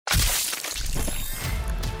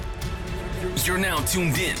You're now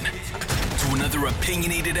tuned in to another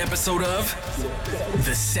opinionated episode of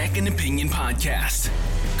the Second Opinion Podcast,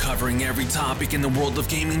 covering every topic in the world of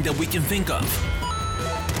gaming that we can think of.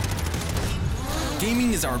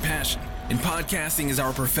 Gaming is our passion, and podcasting is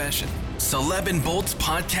our profession. Celeb and Bolts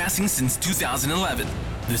podcasting since 2011.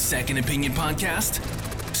 The Second Opinion Podcast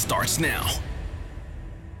starts now.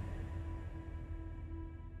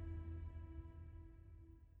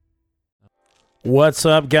 What's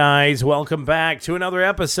up, guys? Welcome back to another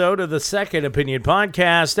episode of the Second Opinion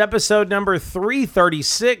Podcast, episode number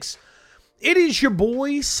 336. It is your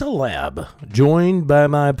boy, Celeb, joined by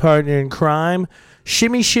my partner in crime,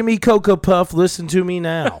 Shimmy Shimmy Cocoa Puff. Listen to me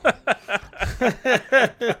now.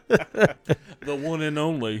 The one and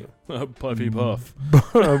only Puffy Puff.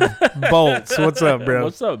 Bolts, what's up, bro?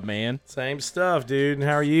 What's up, man? Same stuff, dude.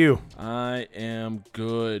 How are you? I am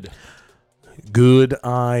good. Good,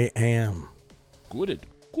 I am. Good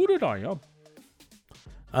I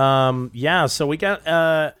am. Yeah, so we got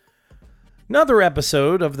another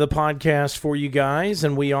episode of the podcast for you guys,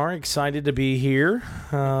 and we are excited to be here.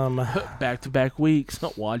 Back-to-back weeks.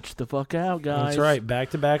 Watch the fuck out, guys. That's right,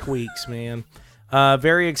 back-to-back weeks, man.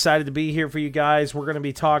 Very excited to be here for you guys. We're going to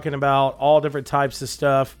be talking about all different types of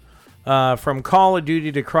stuff, from Call of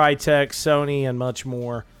Duty to Crytek, Sony, and much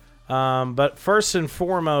more. But first and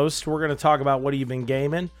foremost, we're going to talk about what have you been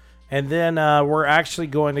gaming. And then we're actually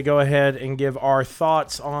going to go ahead and give our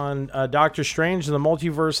thoughts on Doctor Strange and the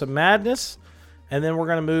Multiverse of Madness. And then we're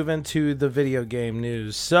going to move into the video game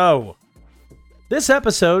news. So, this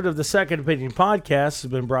episode of the Second Opinion Podcast has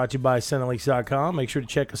been brought to you by Cineleaks.com. Make sure to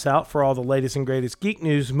check us out for all the latest and greatest geek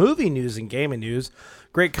news, movie news, and gaming news.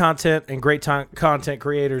 Great content and great content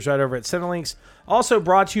creators right over at Cineleaks. Also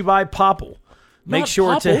brought to you by Popple. Make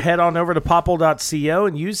sure to head on over to popple.co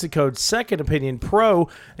and use the code SecondOpinionPro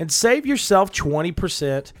and save yourself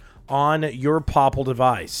 20% on your Popple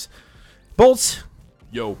device. Bolts.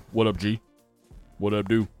 Yo, what up, G? What up,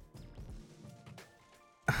 dude?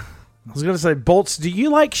 I was going to say, Bolts, do you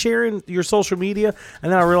like sharing your social media?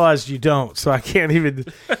 And then I realized you don't, so I can't even...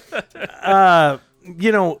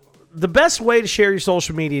 the best way to share your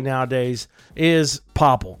social media nowadays is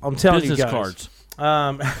Popple. I'm telling you guys. Business cards.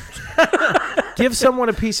 Give someone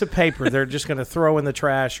a piece of paper they're just going to throw in the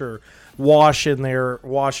trash or wash in their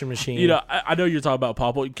washing machine. You know, I know you're talking about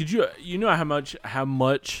Popple. Could you know how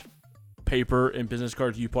much paper and business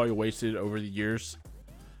cards you probably wasted over the years?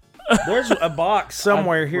 There's a box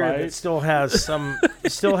somewhere here right? that still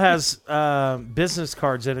has business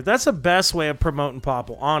cards in it. That's the best way of promoting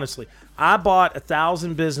Popple, honestly. I bought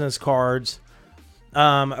 1,000 business cards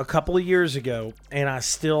a couple of years ago, and I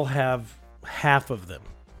still have half of them.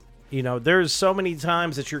 You know, there's so many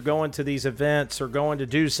times that you're going to these events or going to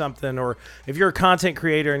do something, or if you're a content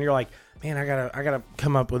creator and you're like, man, I gotta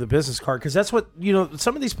come up with a business card, because that's what,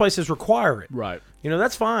 some of these places require it. Right.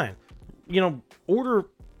 That's fine. Order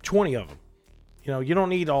 20 of them. You don't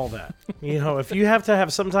need all that. If you have to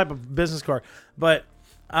have some type of business card. But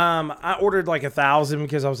I ordered like 1,000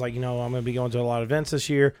 because I was like, I'm going to be going to a lot of events this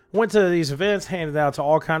year. Went to these events, handed out to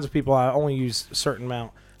all kinds of people. I only used a certain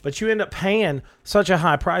amount. But you end up paying such a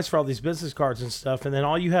high price for all these business cards and stuff, and then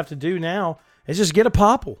all you have to do now is just get a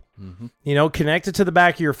Popple. Mm-hmm. Connect it to the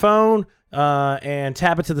back of your phone and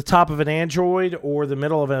tap it to the top of an Android or the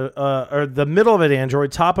middle of an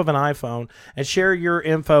Android, top of an iPhone, and share your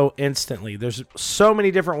info instantly. There's so many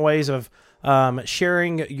different ways of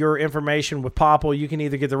sharing your information with Popple. You can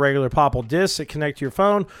either get the regular Popple disc that connect to your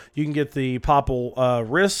phone. You can get the Popple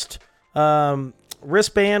wristband,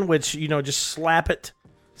 which just slap it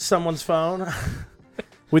someone's phone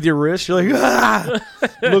with your wrist. You're like,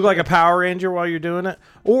 you look like a Power Ranger while you're doing it.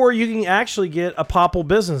 Or you can actually get a Popple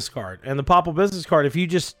business card. And the Popple business card, if you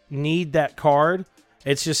just need that card,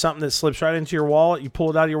 it's just something that slips right into your wallet. You pull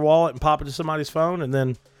it out of your wallet and pop it to somebody's phone, and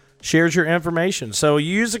then shares your information. So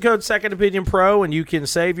you use the code SecondOpinionPro, and you can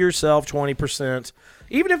save yourself 20%.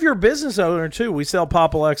 Even if you're a business owner too, we sell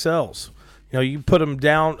Popple XLs. You put them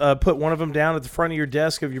down, put one of them down at the front of your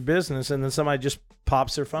desk of your business, and then somebody just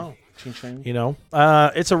pops their phone.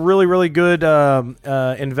 It's a really, really good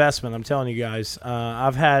investment. I'm telling you guys.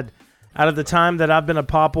 I've had, out of the time that I've been a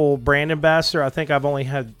Popple brand ambassador, I think I've only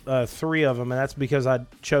had 3 of them, and that's because I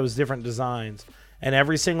chose different designs. And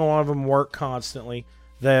every single one of them work constantly.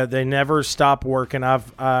 They never stop working.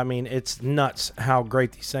 It's nuts how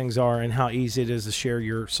great these things are and how easy it is to share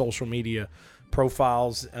your social media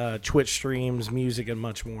profiles, Twitch streams, music, and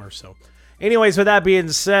much more. So, anyways, with that being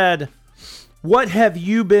said, what have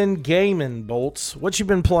you been gaming, Bolts? What you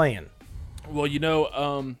been playing? Well,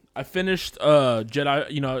 I finished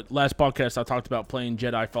Jedi. Last podcast I talked about playing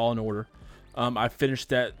Jedi Fallen Order. I finished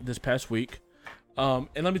that this past week. And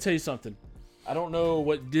let me tell you something. I don't know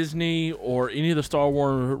what Disney or any of the Star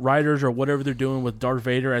Wars writers or whatever they're doing with Darth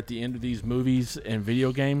Vader at the end of these movies and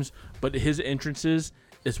video games, but his entrances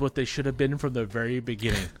is what they should have been from the very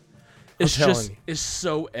beginning. It's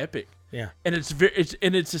so epic. Yeah. And it's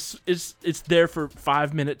there for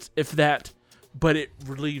 5 minutes, if that, but it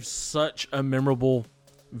relieves such a memorable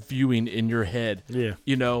viewing in your head. Yeah.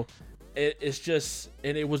 You know, it's just,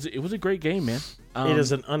 and it was a great game, man. It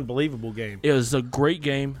is an unbelievable game. It was a great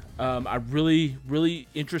game. I'm really, really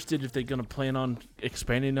interested if they're going to plan on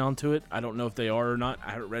expanding onto it. I don't know if they are or not.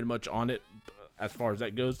 I haven't read much on it as far as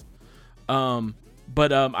that goes.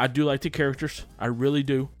 But I do like the characters. I really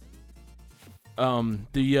do.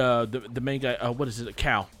 The main guy, what is it?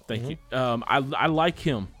 Cal. Thank you. I like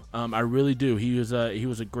him. I really do. He was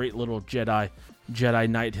a great little Jedi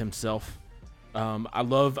Knight himself. I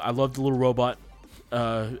love the little robot.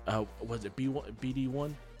 Was it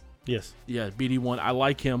BD1? Yes. Yeah, BD1. I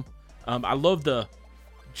like him. I love the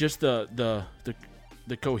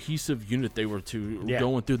cohesive unit they were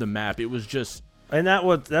going through the map. It was just, and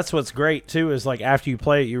that's what's great too is like after you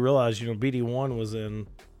play it, you realize BD1 was in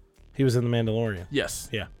the Mandalorian. yes,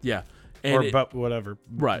 Yeah. and Or whatever.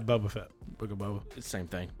 Right. Boba Fett. Book of Boba. same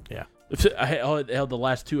thing. Yeah. Hell, the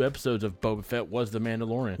last 2 episodes of Boba Fett was the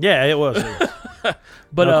Mandalorian. Yeah, it was.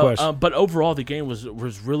 But No question. but overall, the game was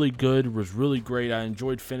really good. Was really great. I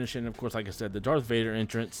enjoyed finishing. Of course, like I said, the Darth Vader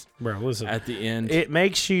entrance Bro, listen. at the end. It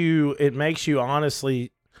makes you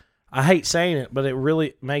honestly, I hate saying it, but it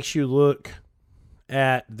really makes you look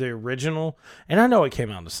at the original. And I know it came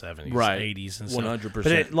out in the 70s, Right. 80s and stuff.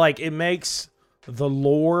 100%. But it makes the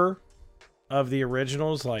lore of the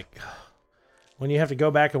originals like when you have to go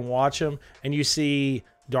back and watch them and you see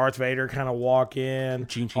Darth Vader kind of walk in,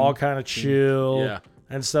 all kind of chill Yeah.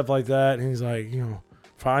 and stuff like that. And he's like,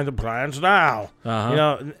 find the plans now.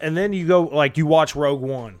 Uh-huh. And then you go, like, you watch Rogue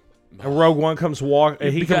One. And Rogue One comes walking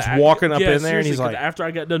up in there, and he's like, after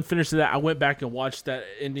I got done finishing that, I went back and watched that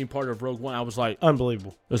ending part of Rogue One. I was like,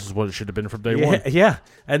 unbelievable. this is what it should have been from day one. Yeah.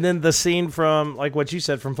 And then the scene from, like what you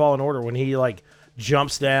said, from Fallen Order, when he, like,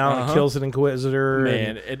 jumps down and kills an Inquisitor.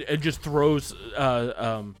 Man, it just throws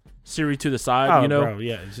Siri to the side, Oh, bro,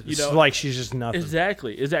 yeah. It's like she's just nothing.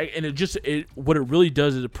 Exactly. And what it really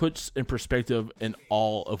does is it puts in perspective and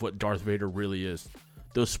all of what Darth Vader really is.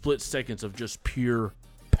 Those split seconds of just pure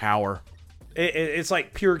power. It's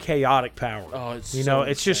like pure chaotic power. Oh, it's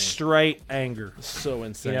it's just straight anger. So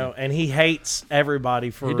insane. And he hates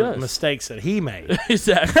everybody for mistakes that he made.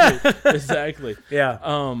 Exactly.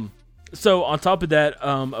 Yeah. So on top of that,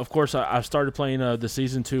 of course, I started playing the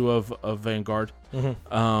season 2 of Vanguard.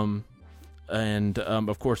 Mm-hmm. And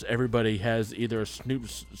of course, everybody has either a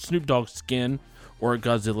Snoop Dogg skin or a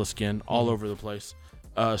Godzilla skin all over the place.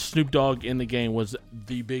 Snoop Dogg in the game was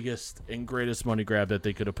the biggest and greatest money grab that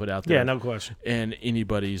they could have put out there. Yeah, no question. And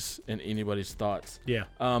anybody's thoughts. Yeah.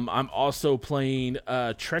 I'm also playing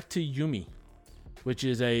Trek to Yumi, which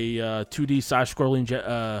is a 2D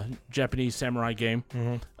side-scrolling Japanese samurai game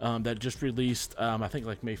that just released, I think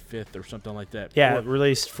like May 5th or something like that. Yeah, it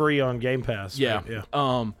released free on Game Pass. Yeah. Yeah.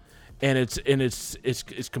 And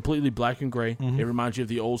it's completely black and gray. It reminds you of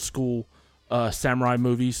the old school samurai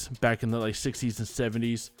movies back in the like 60s and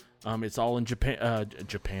 70s. It's all in Japan.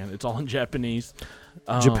 It's all in Japanese.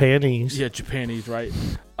 Japanese. Yeah, Japanese, right?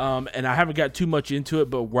 And I haven't got too much into it,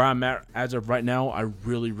 but where I'm at as of right now, I'm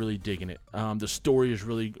really, really digging it. The story is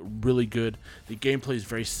really, really good. The gameplay is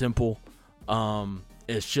very simple. I'll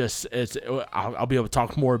be able to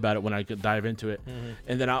talk more about it when I dive into it.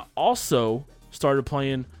 And then I also started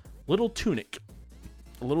playing Little Tunic.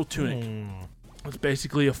 It's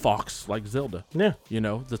basically a fox like Zelda. Yeah.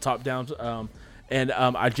 The top downs. I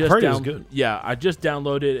just heard it was good. Yeah, I just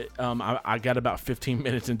downloaded it. I got about 15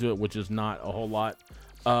 minutes into it, which is not a whole lot.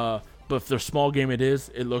 But for the small game it is,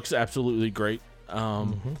 it looks absolutely great.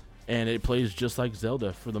 And it plays just like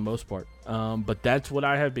Zelda for the most part. But that's what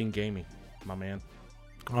I have been gaming, my man.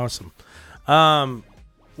 Awesome.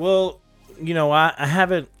 Well, I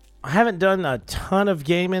haven't done a ton of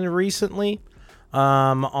gaming recently.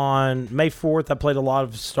 On May 4th, I played a lot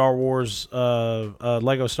of Star Wars,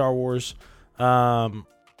 Lego Star Wars.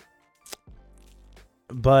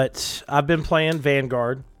 But I've been playing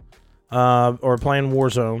Vanguard, or playing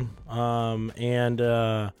Warzone. And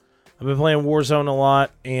I've been playing Warzone a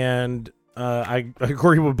lot, and I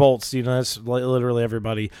agree with Bolts. That's literally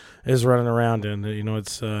everybody is running around, and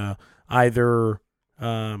it's either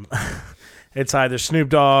it's either Snoop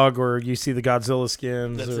Dogg or you see the Godzilla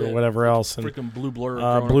skins or whatever else, and freaking blue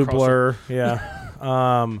blur. Blue Blur,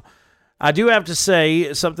 yeah. I do have to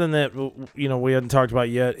say something that we hadn't talked about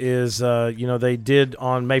yet is they did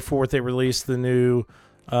on May 4th they released the new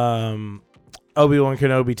Obi-Wan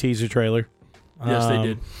Kenobi teaser trailer. Yes, they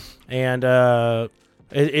did. And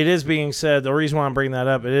it is being said, the reason why I'm bringing that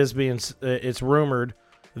up, it's rumored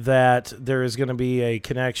that there is going to be a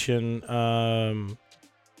connection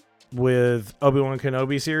with Obi-Wan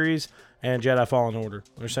Kenobi series and Jedi Fallen Order.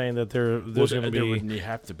 They're saying that there's going to be... There wouldn't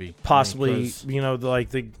have to be. Possibly,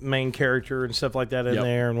 the main character and stuff like that in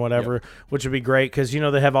there and whatever, Yep. which would be great because,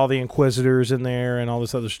 they have all the Inquisitors in there and all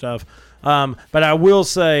this other stuff. But I will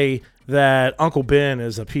say that Uncle Ben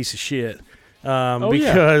is a piece of shit.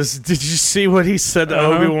 Because did you see what he said to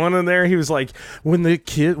Obi-Wan in there? He was like, when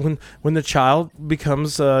the child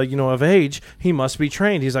becomes, of age, he must be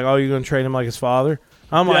trained. He's like, oh, you're going to train him like his father?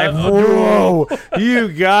 I'm like, whoa, you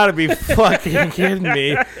gotta be fucking kidding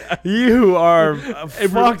me. You are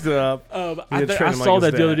fucked up. I saw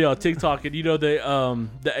that the other day on TikTok, and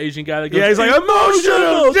the Asian guy that goes, he's like,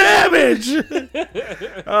 emotional damage.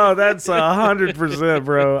 Oh, that's 100%,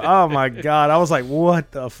 bro. Oh my God. I was like,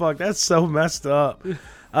 what the fuck? That's so messed up.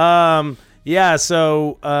 But I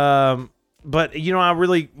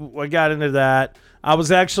got into that. I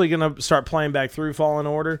was actually gonna start playing back through Fallen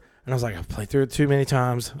Order. And I was like, I've played through it too many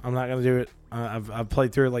times. I'm not going to do it. I've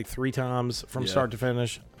played through it like 3 times from start to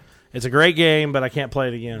finish. It's a great game, but I can't play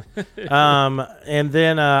it again. And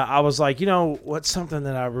then I was like, what's something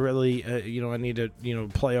that I really, I need to,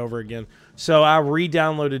 play over again. So I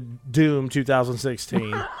re-downloaded Doom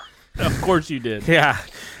 2016. Of course you did. Yeah.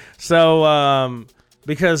 So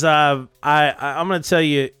because I'm going to tell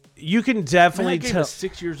you, you can definitely tell.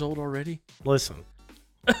 6 years old already? Listen.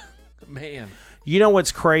 Man. You know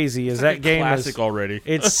what's crazy is that game classic already.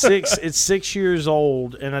 It's 6 years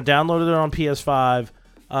old, and I downloaded it on PS5,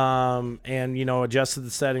 and adjusted the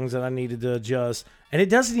settings that I needed to adjust. And it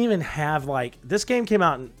doesn't even have this game came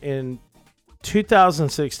out in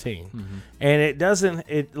 2016, and it doesn't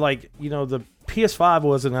the PS5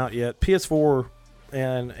 wasn't out yet. PS4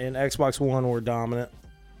 and Xbox One were dominant,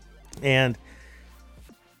 and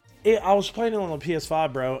I was playing it on the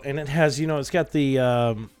PS5, bro, and it has, it's got the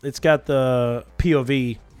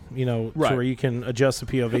POV, to where you can adjust the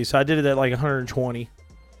POV. So I did it at 120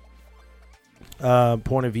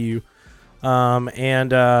 point of view,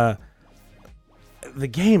 and the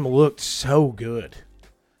game looked so good,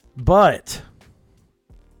 but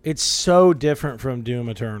it's so different from Doom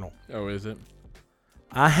Eternal. Oh, is it?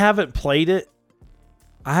 I haven't played it.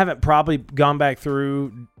 I haven't probably gone back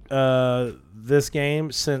through this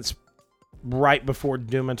game since right before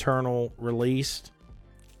Doom Eternal released.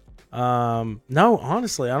 No,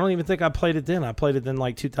 honestly, I don't even think I played it then. I played it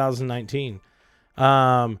in 2019.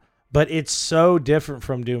 But it's so different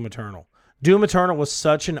from Doom Eternal. Doom Eternal was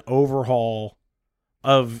such an overhaul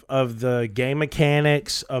of the game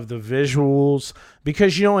mechanics, of the visuals,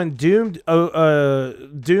 because in Doom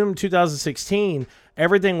 2016,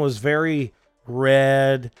 everything was very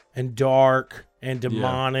red and dark and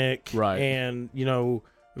demonic, and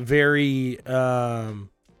very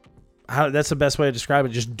that's the best way to describe it,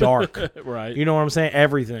 just dark. Right. You know what I'm saying?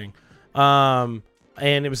 Everything. And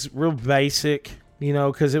it was real basic,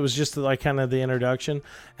 because it was just kind of the introduction.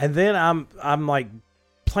 And then I'm like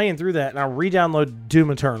playing through that, and I re-download Doom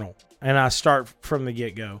Eternal, and I start from the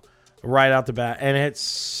get-go right out the bat, and it's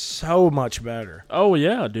so much better. Oh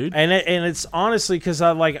yeah, dude. And it's honestly because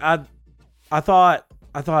I thought,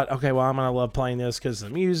 okay, well, I'm gonna love playing this because of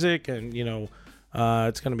the music, and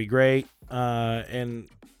it's gonna be great. And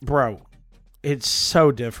bro, it's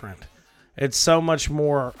so different. It's so much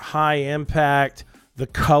more high impact. The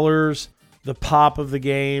colors, the pop of the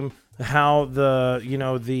game, how the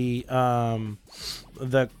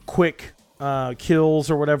quick kills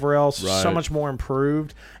or whatever else, so much more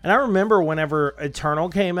improved. And I remember whenever Eternal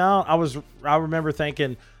came out, I remember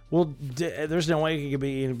thinking, well, there's no way it could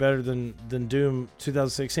be any better than Doom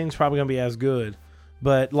 2016. It's probably gonna be as good,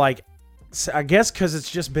 but I guess because it's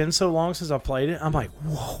just been so long since I played it, I'm like,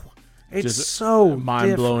 whoa, it's just so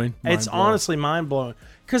mind blowing. It's honestly mind blowing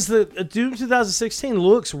because the Doom 2016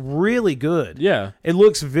 looks really good. Yeah, it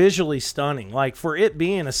looks visually stunning. For it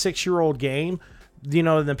being a 6-year-old game, the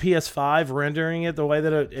PS5 rendering it the way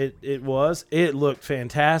that it was, it looked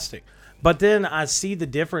fantastic. But then I see the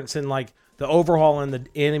difference in the overhaul in the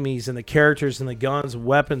enemies and the characters and the guns,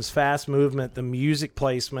 weapons, fast movement, the music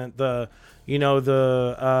placement,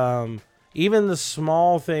 even the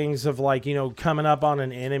small things of coming up on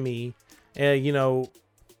an enemy, in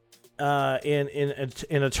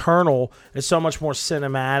Eternal is so much more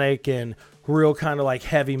cinematic and real kind of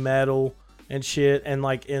heavy metal and shit. And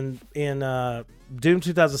in Doom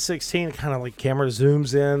 2016, kind of like camera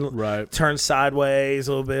zooms in, Right. turns sideways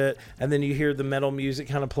a little bit, and then you hear the metal music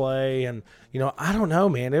kind of play. And, I don't know,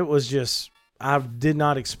 man. It was just, I did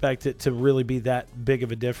not expect it to really be that big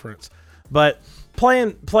of a difference. But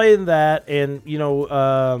playing that, and,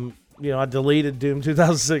 I deleted Doom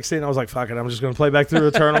 2016. I was like, fuck it, I'm just going to play back through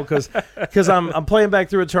Eternal because I'm playing back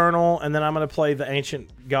through Eternal, and then I'm going to play the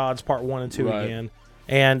Ancient Gods Part 1 and 2 again.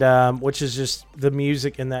 And which is just the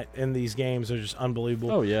music in these games are just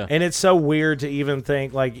unbelievable. Oh, yeah. And it's so weird to even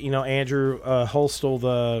think, like, Andrew Holstel,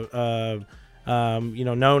 the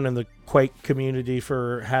known in the Quake community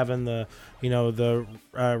for having the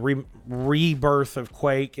rebirth of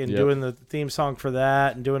Quake and doing the theme song for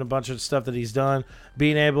that and doing a bunch of stuff that he's done,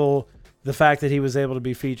 the fact that he was able to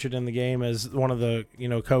be featured in the game as one of the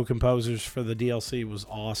co-composers for the DLC was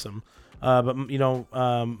awesome. But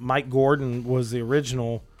Mike Gordon was the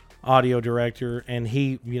original audio director, and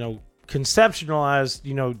he conceptualized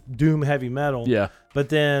Doom heavy metal. Yeah. But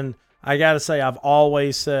then I gotta say, I've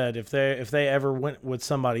always said if they ever went with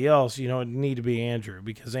somebody else, it'd need to be Andrew,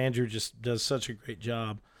 because Andrew just does such a great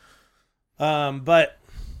job. But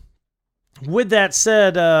with that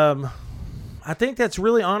said, I think that's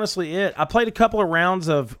really honestly it. I played a couple of rounds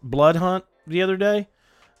of Blood Hunt the other day.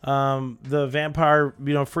 The vampire,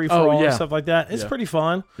 free for all and stuff like that. It's pretty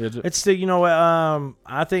fun. It's the,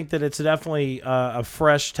 I think that it's definitely a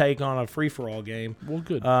fresh take on a free for all game. Well,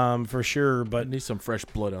 good. For sure. But need some fresh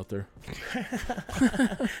blood out there.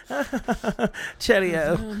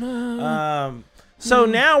 Cheerio. So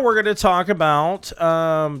now we're going to talk about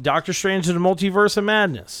Doctor Strange and the Multiverse of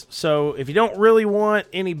Madness. So if you don't really want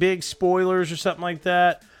any big spoilers or something like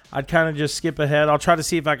that, I'd kind of just skip ahead. I'll try to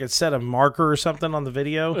see if I could set a marker or something on the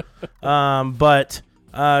video. But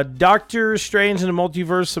Doctor Strange and the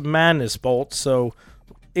Multiverse of Madness, Bolt. So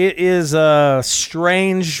it is a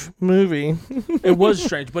strange movie. It was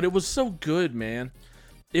strange, but it was so good, man.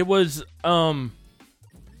 It was, of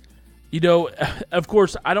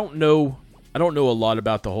course, I don't know a lot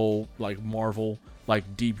about the whole, like, Marvel,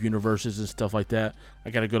 like, deep universes and stuff like that. I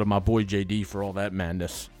got to go to my boy JD for all that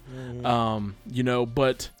madness.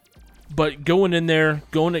 But going in there,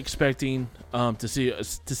 expecting to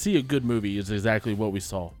see a good movie is exactly what we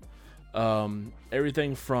saw.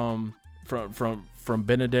 Everything from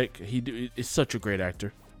Benedict, is such a great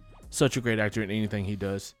actor in anything he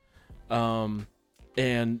does. And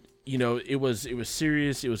it was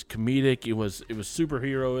serious, it was comedic, it was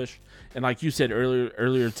superhero-ish, and like you said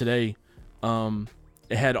earlier today,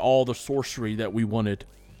 it had all the sorcery that we wanted,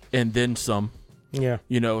 and then some. Yeah.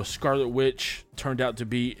 Scarlet Witch turned out to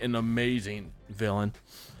be an amazing villain.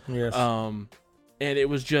 Yes. And it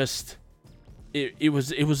was just it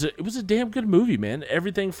was a damn good movie, man.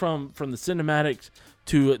 Everything from the cinematics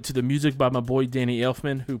to the music by my boy Danny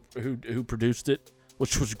Elfman who produced it,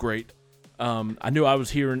 which was great. I knew I was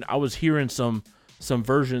hearing some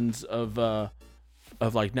versions of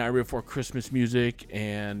like Nightmare Before Christmas music,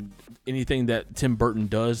 and anything that Tim Burton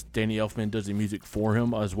does, Danny Elfman does the music for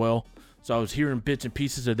him as well. So I was hearing bits and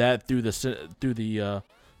pieces of that through the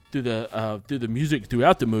music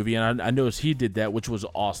throughout the movie, and I noticed he did that, which was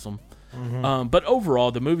awesome. Mm-hmm. But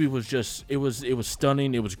overall, the movie was just it was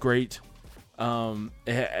stunning. It was great. It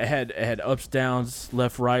had ups, downs,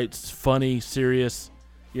 left, rights, funny, serious,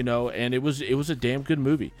 and it was a damn good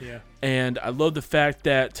movie. Yeah. And I love the fact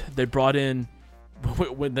that they brought in,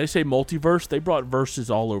 when they say multiverse, they brought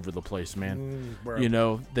verses all over the place, man. The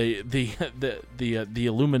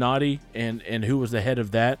Illuminati and who was the head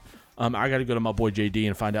of that. I got to go to my boy JD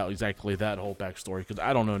and find out exactly that whole backstory, because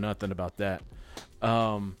I don't know nothing about that.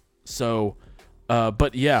 But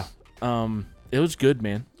yeah, it was good,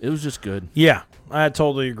 man. It was just good. Yeah, I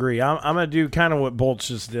totally agree. I'm going to do kind of what Bolts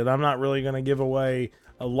just did. I'm not really going to give away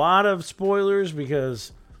a lot of spoilers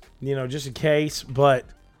because, just in case. But,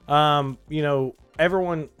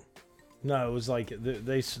 everyone knows, like,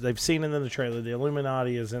 they've seen it in the trailer. The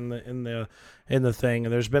Illuminati is in the thing,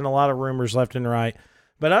 and there's been a lot of rumors left and right.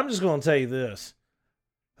 But I'm just going to tell you this.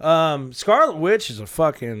 Scarlet Witch is a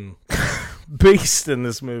fucking beast in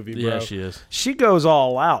this movie, bro. Yeah, she is. She goes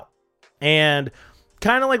all out. And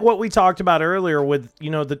kind of like what we talked about earlier with,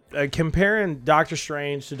 comparing Doctor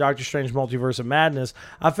Strange to Doctor Strange Multiverse of Madness,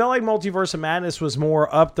 I felt like Multiverse of Madness was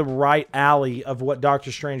more up the right alley of what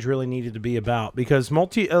Doctor Strange really needed to be about, because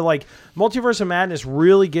Multiverse of Madness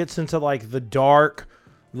really gets into, like, the dark,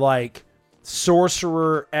 like,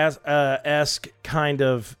 sorcerer-esque kind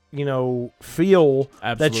of, feel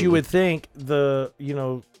that you would think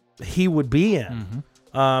he would be in.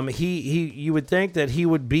 Mm-hmm. You would think that he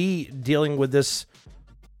would be dealing with this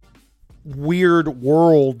weird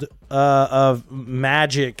world of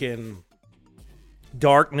magic and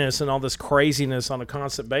darkness and all this craziness on a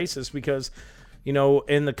constant basis because, you know,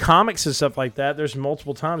 in the comics and stuff like that, there's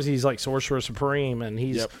multiple times he's like Sorcerer Supreme and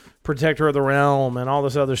he's Protector of the Realm and all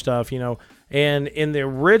this other stuff, you know. And in the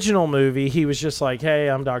original movie, he was just like, hey,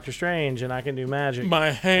 I'm Doctor Strange and I can do magic.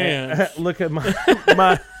 My hands. Look at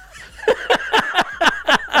my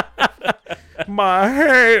my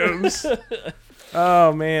hands.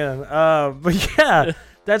 Oh, man. But yeah,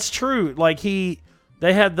 that's true. Like they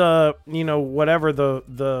had the, you know, whatever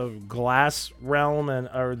the glass realm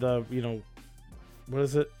or the, you know, what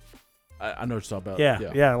is it? I know what you're talking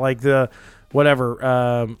about. Yeah, like the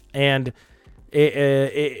whatever. And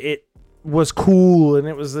it was cool, and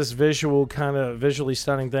it was this visually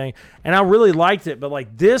stunning thing, and I really liked it. But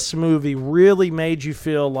like this movie really made you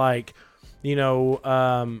feel like, you know,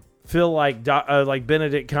 like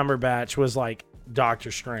Benedict Cumberbatch was like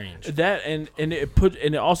Doctor Strange. That and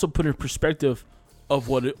it also put in perspective of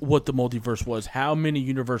what the multiverse was. How many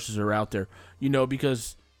universes are out there? You know,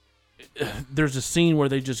 because there's a scene where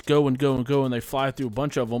they just go and go and go and they fly through a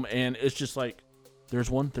bunch of them, and it's just like there's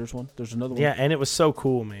another one. Yeah, and it was so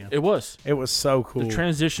cool, man. It was so cool. The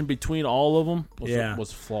transition between all of them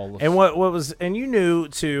was flawless. And what was, and you knew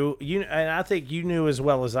too, and I think you knew as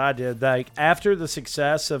well as I did, like after the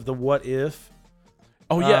success of the What If.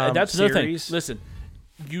 Oh yeah, that's another thing. series. Listen,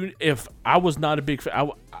 if I was not a big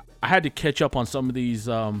fan, I had to catch up on some of these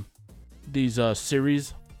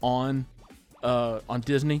series on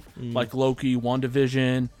Disney, like Loki,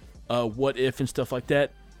 WandaVision, What If, and stuff like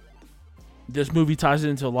that. This movie ties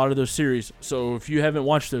into a lot of those series, so if you haven't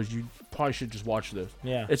watched those, you probably should just watch those.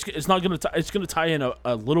 Yeah, it's not gonna it's gonna tie in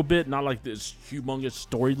a little bit, not like this humongous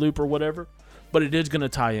story loop or whatever, but it is gonna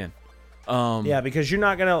tie in. Yeah, because you're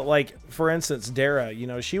not gonna, like, for instance, Dara. You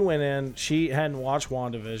know, she went in. She hadn't watched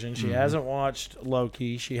WandaVision. She hasn't watched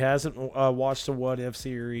Loki. She hasn't watched the What If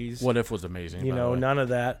series. What If was amazing. You know, none of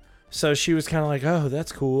that. So she was kind of like, "Oh,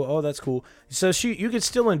 that's cool. Oh, that's cool." So you could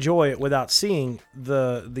still enjoy it without seeing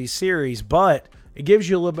the series, but it gives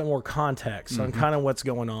you a little bit more context on kind of what's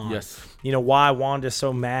going on. Yes. You know, why Wanda's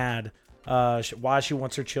so mad. Why she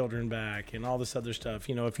wants her children back and all this other stuff.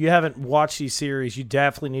 You know, if you haven't watched these series, you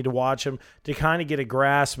definitely need to watch them to kind of get a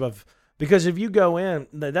grasp of, because if you go in,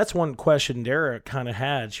 that's one question Dara kind of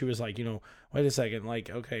had. She was like, you know, wait a second, like,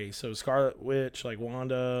 okay, so Scarlet Witch, like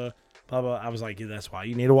Wanda, blah, blah. I was like, yeah, that's why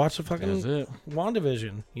you need to watch the fucking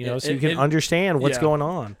WandaVision, you know, so you can understand what's going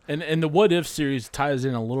on. And the What If series ties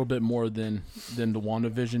in a little bit more than the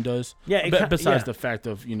WandaVision does. Yeah. Besides the fact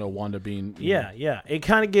of, you know, Wanda being... Yeah. It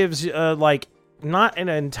kind of gives, like, not an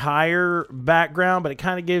entire background, but it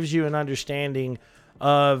kind of gives you an understanding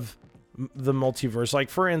of the multiverse. Like,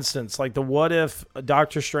 for instance, like the What If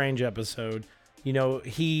Doctor Strange episode, you know,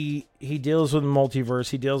 he deals with the multiverse.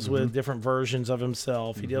 He deals with different versions of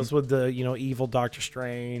himself. He deals with the, you know, evil Doctor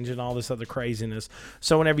Strange and all this other craziness.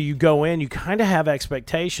 So whenever you go in, you kind of have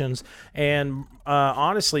expectations. And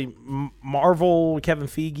honestly, Marvel, Kevin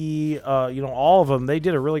Feige, you know, all of them, they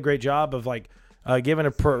did a really great job of, like, giving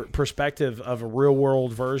a perspective of a real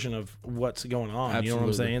world version of what's going on. Absolutely. You know what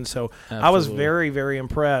I'm saying? So I was very, very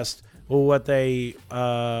impressed with what they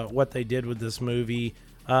did with this movie.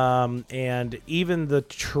 And even the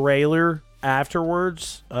trailer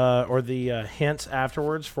afterwards, or the hints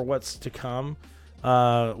afterwards for what's to come,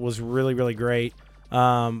 was really, really great.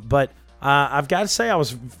 But I've got to say I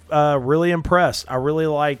was really impressed. I really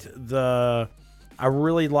liked the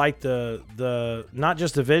not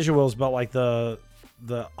just the visuals, but like the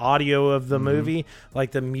audio of the movie,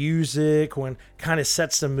 like the music, when kind of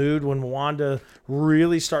sets the mood when Wanda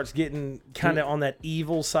really starts getting kind of on that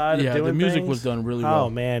evil side of doing things. Yeah, the music was done really well. Oh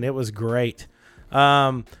man, it was great.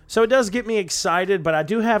 So it does get me excited, but I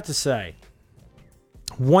do have to say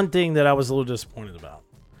one thing that I was a little disappointed about.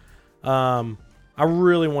 I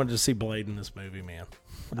really wanted to see Blade in this movie, man.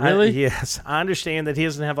 Really? Yes. I understand that he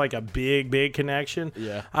doesn't have like a big connection.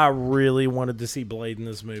 Yeah. I really wanted to see Blade in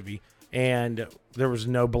this movie, and there was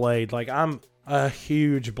no Blade. Like, I'm a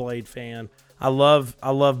huge Blade fan. I love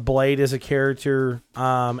Blade as a character,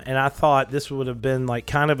 and I thought this would have been like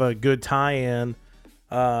kind of a good tie-in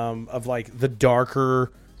of like the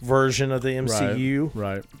darker version of the MCU,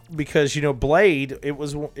 right? Because, you know, Blade, it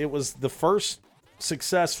was the first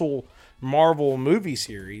successful Marvel movie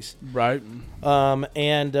series, right?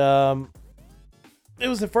 It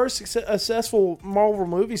was the first successful Marvel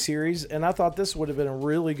movie series, and I thought this would have been a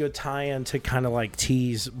really good tie-in to kind of like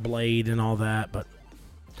tease Blade and all that, but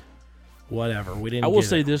whatever. We didn't. I will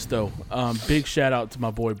say this though, big shout out to my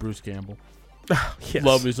boy Bruce Campbell. Yes.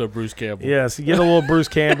 Love me some Bruce Campbell. Yes, you get a little Bruce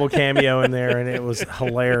Campbell cameo in there, and it was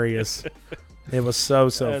hilarious. It was so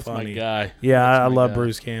That's funny. My guy. Yeah, That's I my love guy.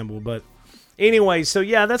 Bruce Campbell, but Anyway, so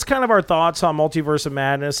yeah, that's kind of our thoughts on Multiverse of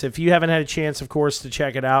Madness. If you haven't had a chance, of course, to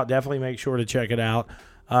check it out, definitely make sure to check it out.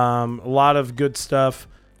 A lot of good stuff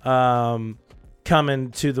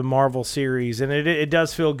coming to the Marvel series, and it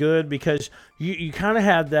does feel good because you kind of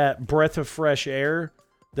had that breath of fresh air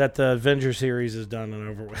that the Avengers series has done and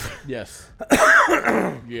over with. Yes.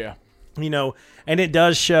 Yeah. You know, and it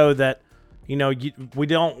does show that, you know, we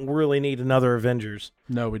don't really need another Avengers.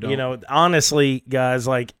 No, we don't. You know, honestly, guys,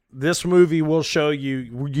 like, this movie will show you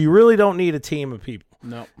really don't need a team of people.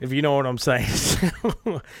 No. If you know what I'm saying.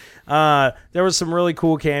 There was some really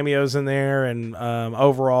cool cameos in there, and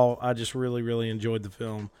overall, I just really, really enjoyed the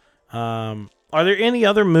film. Are there any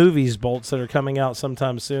other movies, Bolts, that are coming out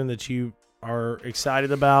sometime soon that you are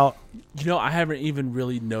excited about? You know, I haven't even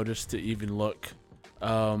really noticed to even look.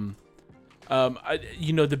 You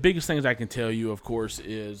know, the biggest things I can tell you, of course,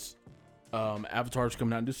 is Avatar's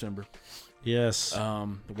coming out in December. Yes.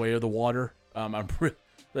 The Way of the Water.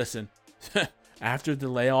 Listen, after the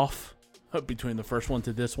layoff between the first one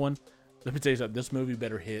to this one, let me tell you something. This movie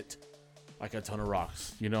better hit like a ton of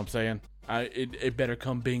rocks. You know what I'm saying? It better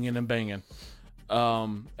come binging and banging.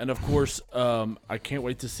 And of course, I can't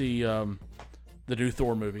wait to see the new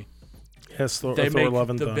Thor movie. Yes, Thor They make Love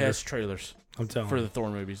and the Thunder. best trailers I'm telling for you. the Thor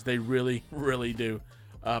movies. They really, really do.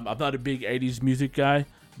 I'm not a big 80s music guy,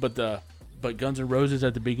 but Guns N' Roses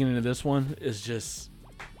at the beginning of this one is just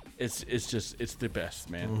it's the best,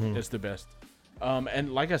 man. Mm-hmm. It's the best.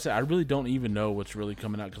 And like I said, I really don't even know what's really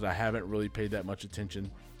coming out because I haven't really paid that much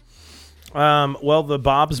attention. Well, the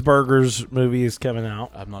Bob's Burgers movie is coming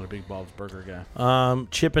out. I'm not a big Bob's Burger guy.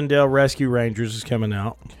 Chip and Dale Rescue Rangers is coming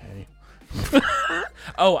out. Okay.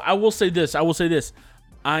 Oh, I will say this.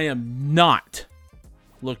 I am not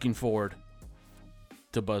looking forward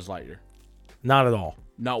to Buzz Lightyear. Not at all.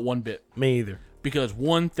 Not one bit. Me either. Because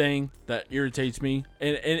one thing that irritates me,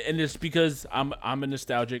 and it's because I'm a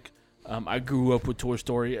nostalgic. I grew up with Toy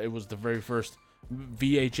Story. It was the very first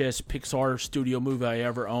VHS Pixar studio movie I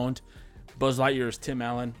ever owned. Buzz Lightyear is Tim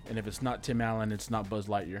Allen, and if it's not Tim Allen, it's not Buzz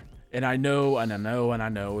Lightyear. And I know,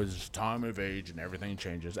 it's time of age and everything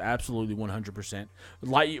changes. Absolutely 100%.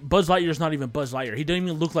 Buzz Lightyear is not even Buzz Lightyear. He doesn't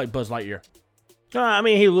even look like Buzz Lightyear. No, I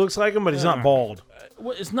mean, he looks like him, but he's not bald.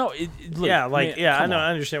 Well, it's no. Look, Yeah, like, man, I come know, on.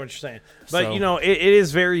 I understand what you're saying. But, So- you know, it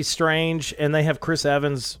is very strange, and they have Chris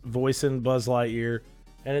Evans voicing Buzz Lightyear,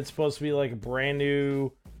 and it's supposed to be like a brand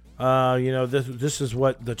new, you know, this is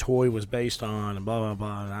what the toy was based on, and blah, blah,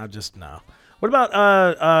 blah, and I just, no. What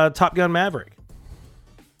about Top Gun Maverick?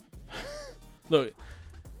 Look,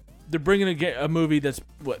 they're bringing a movie that's,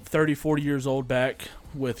 30, 40 years old back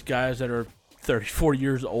with guys that are 30, 40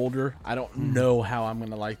 years older. I don't know how I'm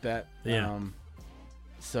going to like that. Yeah.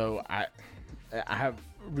 So I have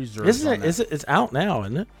reserves on that. It's out now,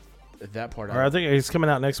 isn't it? That part. Or I think it's coming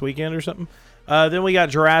out next weekend or something. Then we got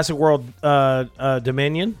Jurassic World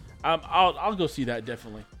Dominion. I'll go see that,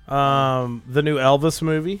 definitely. The new Elvis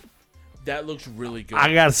movie. That looks really good.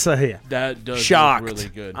 I gotta say, that does shocked. look really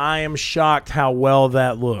good. I am shocked how well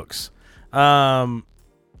that looks. I'm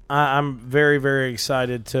very, very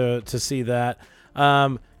excited to see that.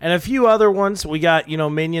 And a few other ones. We got, you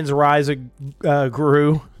know, Minions Rise of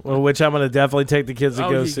Gru, which I'm going to definitely take the kids to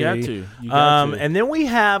go see. You got to. And then we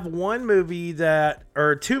have one movie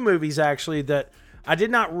or two movies actually, that I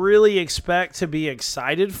did not really expect to be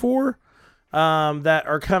excited for, that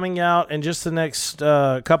are coming out in just the next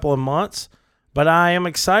couple of months, but I am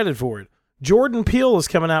excited for it. Jordan Peele is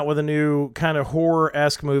coming out with a new kind of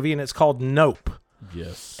horror-esque movie, and it's called Nope.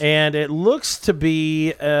 Yes. And it looks to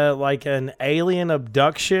be like an alien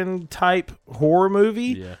abduction type horror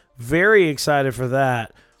movie. Yeah. Very excited for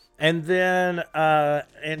that. And then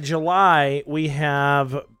in July, we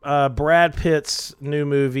have Brad Pitt's new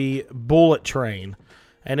movie, Bullet Train.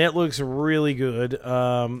 And it looks really good.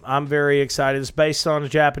 I'm very excited. It's based on a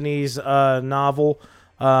Japanese novel.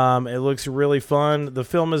 It looks really fun. The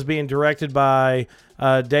film is being directed by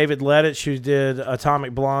David Lettich, who did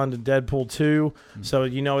Atomic Blonde and Deadpool 2. So,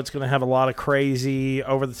 you know, it's going to have a lot of crazy,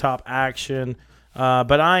 over-the-top action.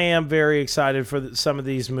 But I am very excited for some of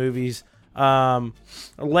these movies.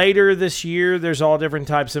 Later this year, there's all different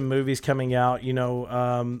types of movies coming out. You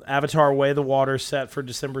know, Avatar Way of the Water set for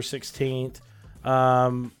December 16th.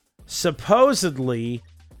 Supposedly,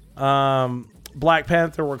 Black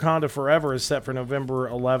Panther Wakanda Forever is set for November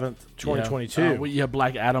 11th, 2022. You have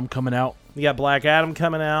Black Adam coming out. You got Black Adam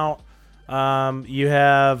coming out. You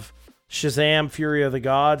have Shazam! Fury of the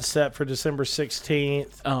Gods set for December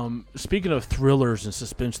 16th. Speaking of thrillers and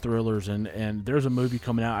suspense thrillers, and there's a movie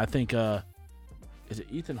coming out. I think is it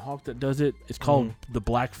Ethan Hawke that does it? It's called The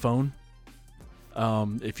Black Phone.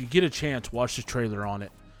 If you get a chance, watch the trailer on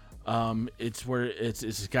it. It's where it's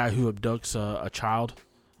this guy who abducts a child,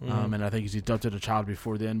 and I think he's abducted a child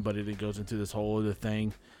before then, but it goes into this whole other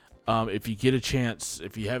thing. If you get a chance,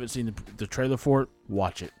 if you haven't seen the trailer for it,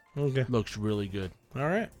 watch it. Okay. Looks really good. All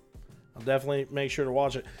right. I'll definitely make sure to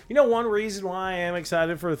watch it. You know, one reason why I am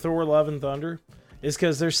excited for Thor: Love and Thunder is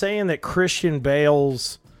because they're saying that Christian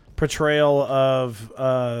Bale's portrayal of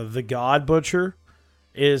the God Butcher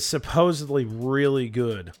is supposedly really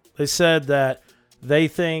good. They said that they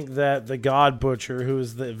think that the God Butcher, who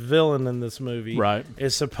is the villain in this movie, Right.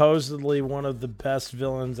 is supposedly one of the best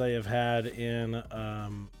villains they have had in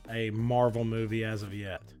a Marvel movie as of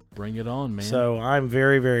yet. Bring it on, man. So I'm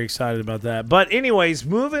very, very excited about that. But anyways,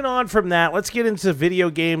 moving on from that, let's get into video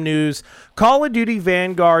game news. Call of Duty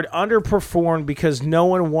Vanguard underperformed because no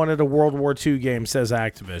one wanted a World War II game, says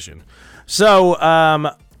Activision. So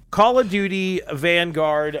Call of Duty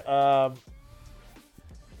Vanguard,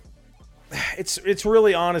 it's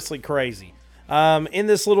really honestly crazy. In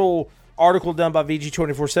this little article done by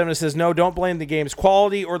VG247, it says, no, don't blame the game's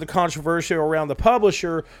quality or the controversy around the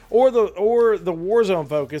publisher or the Warzone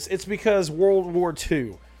focus. It's because World War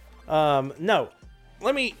II. No,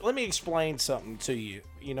 let me explain something to you.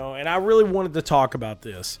 You know, and I really wanted to talk about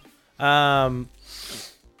this.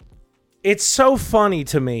 It's so funny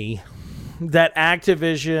to me that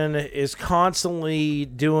Activision is constantly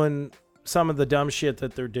doing some of the dumb shit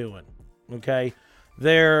that they're doing. Okay,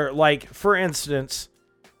 they're like, for instance,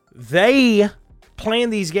 they plan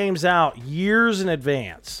these games out years in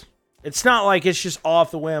advance. It's not like it's just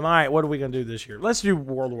off the whim. All right, what are we going to do this year? Let's do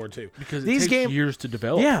World War II. Because these takes years to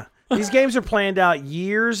develop. Yeah, these games are planned out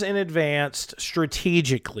years in advance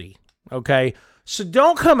strategically. Okay, so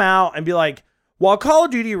don't come out and be like, while Call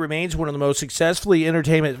of Duty remains one of the most successfully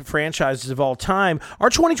entertainment franchises of all time, our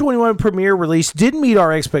 2021 premiere release didn't meet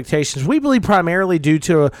our expectations. We believe primarily due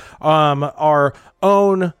to our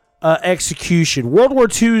own execution. World War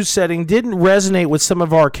II's setting didn't resonate with some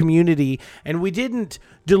of our community, and we didn't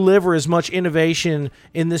deliver as much innovation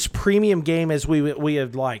in this premium game as we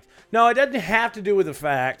had liked. No, it doesn't have to do with the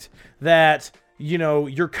fact that, you know,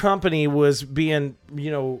 your company was being, you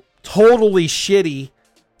know, totally shitty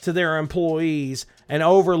to their employees and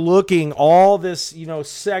overlooking all this, you know,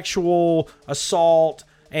 sexual assault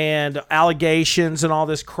and allegations and all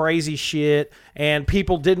this crazy shit, and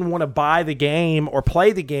people didn't want to buy the game or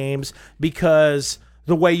play the games because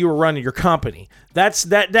the way you were running your company. That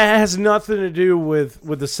has nothing to do with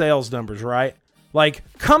the sales numbers, right? Like,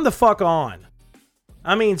 come the fuck on.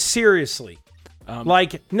 I mean, seriously.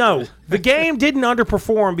 No, the game didn't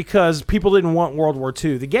underperform because people didn't want World War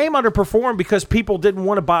II. The game underperformed because people didn't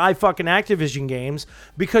want to buy fucking Activision games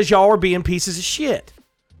because y'all were being pieces of shit.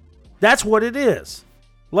 That's what it is.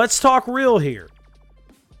 Let's talk real here.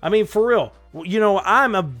 I mean, for real. You know, I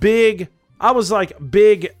was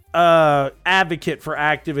big advocate for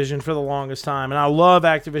Activision for the longest time, and I love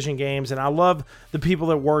Activision games, and I love the people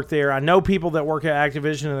that work there. I know people that work at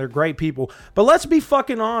Activision, and they're great people. But let's be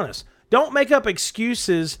fucking honest. Don't make up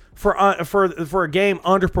excuses for a game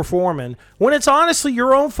underperforming when it's honestly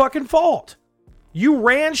your own fucking fault. You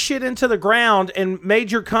ran shit into the ground and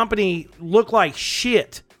made your company look like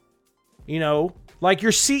shit. You know, like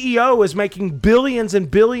your CEO is making billions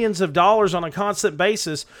and billions of dollars on a constant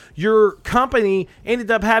basis. Your company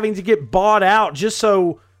ended up having to get bought out just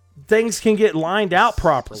so things can get lined out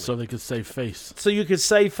properly. So they could save face. So you could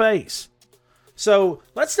save face. So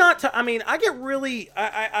let's not. I get really.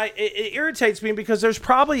 It irritates me because there's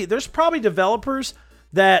probably developers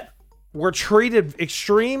that were treated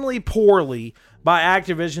extremely poorly by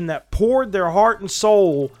Activision that poured their heart and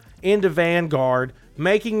soul into Vanguard,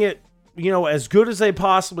 making it, you know, as good as they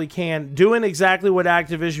possibly can, doing exactly what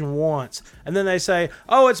Activision wants, and then they say,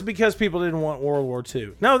 "Oh, it's because people didn't want World War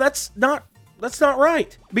II." No, that's not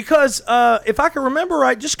right. Because if I can remember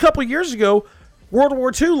right, just a couple years ago, World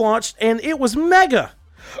War II launched, and it was mega.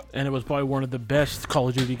 And it was probably one of the best Call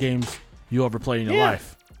of Duty games you ever played in your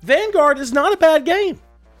life. Vanguard is not a bad game.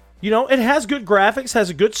 You know, it has good graphics, has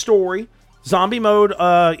a good story. Zombie mode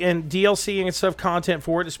and DLC and stuff, content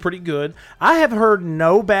for it is pretty good. I have heard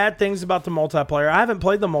no bad things about the multiplayer. I haven't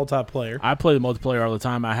played the multiplayer. I play the multiplayer all the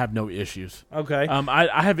time. I have no issues. Okay.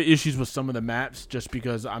 I have issues with some of the maps just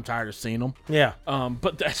because I'm tired of seeing them. Yeah.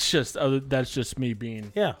 But that's just me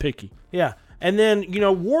being picky. Yeah. And then, you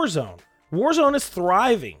know, Warzone. Warzone is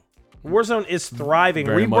thriving.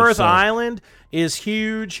 Very much Rebirth so. Island is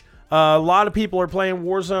huge. A lot of people are playing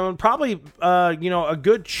Warzone. Probably, a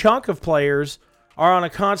good chunk of players are on a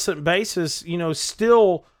constant basis, you know,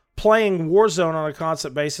 still playing Warzone on a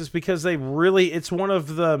constant basis because it's one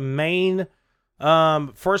of the main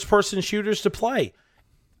first-person shooters to play.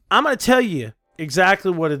 I'm going to tell you,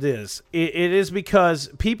 exactly what it is. It is because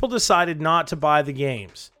people decided not to buy the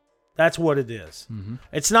games. That's what it is. Mm-hmm.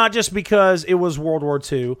 It's not just because it was World War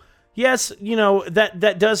II. Yes,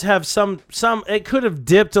 that does have some. It could have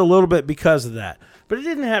dipped a little bit because of that, but it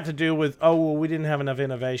didn't have to do with we didn't have enough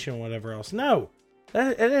innovation or whatever else. No,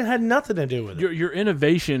 it had nothing to do with it. Your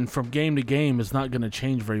innovation from game to game is not going to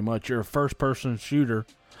change very much. You're a first-person shooter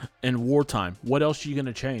in wartime. What else are you going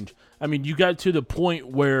to change? I mean, you got to the point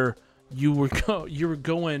where you were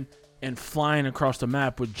going and flying across the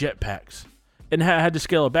map with jetpacks, and had to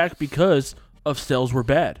scale it back because of sales were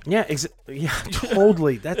bad. Yeah,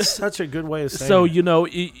 totally. That's such a good way of saying so,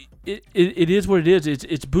 it. It is what it is.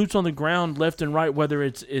 It's boots on the ground left and right, whether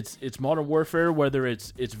it's Modern Warfare, whether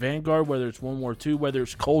it's Vanguard, whether it's World War II, whether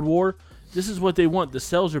it's Cold War. This is what they want. The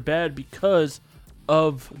sales are bad because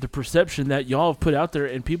of the perception that y'all have put out there,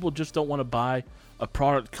 and people just don't want to buy a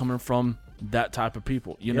product coming from that type of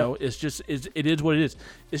people. You know, it is what it is.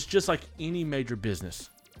 It's just like any major business.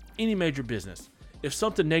 If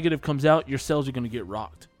something negative comes out, your sales are going to get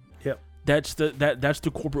rocked. Yep. That's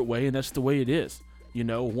the corporate way, and that's the way it is. You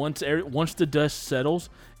know, once the dust settles,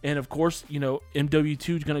 and of course,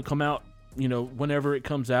 MW2 is going to come out, whenever it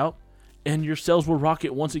comes out, and your sales will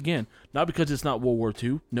rocket once again. Not because it's not World War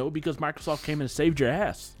II, no, because Microsoft came and saved your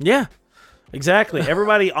ass. Yeah, exactly.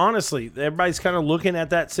 Everybody's kind of looking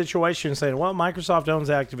at that situation and saying, well, Microsoft owns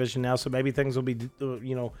Activision now, so maybe things will be,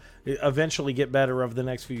 eventually get better over the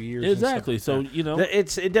next few years. Exactly. So,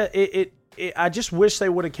 I just wish they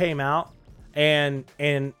would have came out. And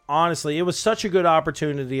honestly, it was such a good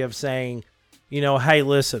opportunity of saying, hey,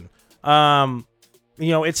 listen,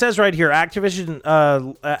 it says right here,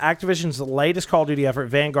 Activision's latest Call of Duty effort,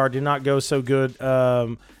 Vanguard, did not go so good.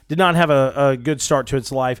 Did not have a good start to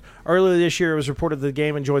its life. Earlier this year, it was reported the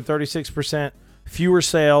game enjoyed 36% fewer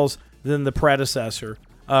sales than the predecessor,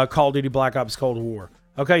 Call of Duty Black Ops Cold War.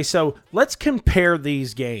 Okay, so let's compare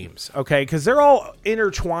these games, okay, because they're all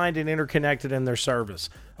intertwined and interconnected in their service.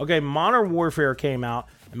 Okay, Modern Warfare came out,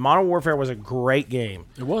 and Modern Warfare was a great game.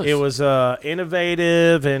 It was. It was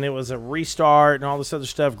innovative, and it was a restart and all this other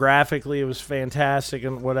stuff. Graphically, it was fantastic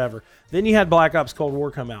and whatever. Then you had Black Ops Cold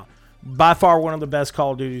War come out. By far one of the best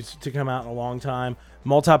Call of Duties to come out in a long time.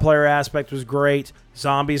 Multiplayer aspect was great.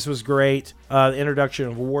 Zombies was great. The introduction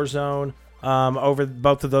of Warzone over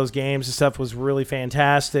both of those games and stuff was really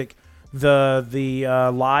fantastic.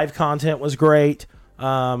 The live content was great.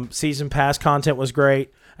 Season pass content was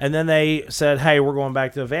great. And then they said, hey, we're going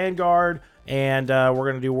back to Vanguard, and we're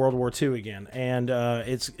going to do World War II again. And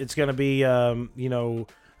it's going to be,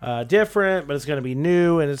 different, but it's going to be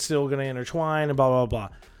new, and it's still going to intertwine, and blah, blah, blah.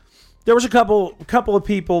 There was a couple of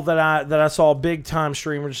people that I saw, big time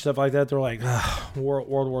streamers and stuff like that. They're like, World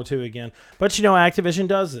War II again. But Activision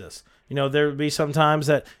does this. There would be some times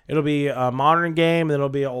that it'll be a modern game, then it'll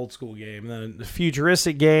be an old school game, then a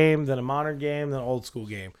futuristic game, then a modern game, then an old school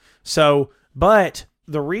game. So, but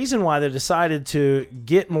the reason why they decided to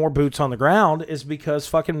get more boots on the ground is because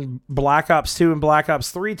fucking Black Ops 2 and Black Ops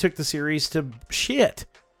 3 took the series to shit.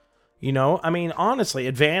 Honestly,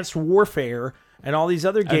 Advanced Warfare and all these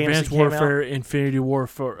other games. Advanced Warfare, Infinity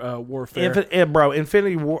Warfare.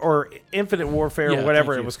 Infinity War or Infinite Warfare, or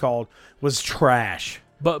whatever it was called, was trash.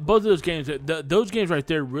 But both of those games, those games right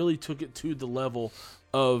there, really took it to the level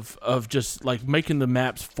of just like making the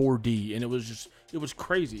maps 4D, and it was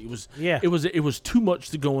crazy. It was too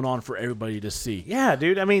much going on for everybody to see. Yeah,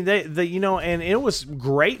 dude. I mean, and it was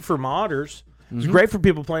great for modders. It was great for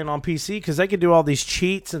people playing on PC because they could do all these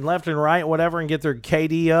cheats and left and right, and whatever, and get their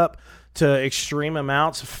KD up to extreme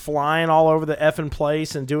amounts, flying all over the effing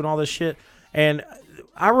place and doing all this shit. And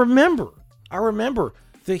I remember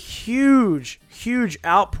the huge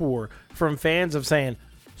outpour from fans of saying,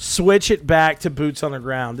 switch it back to boots on the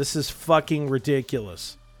ground. This is fucking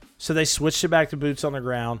ridiculous. So they switched it back to boots on the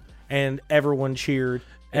ground, and everyone cheered.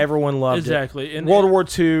 Everyone loved it. Exactly. And World War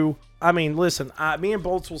II, I mean, listen, me and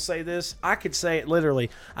Bolts will say this. I could say it literally.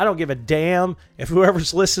 I don't give a damn if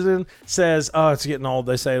whoever's listening says, oh, it's getting old.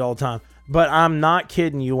 They say it all the time. But I'm not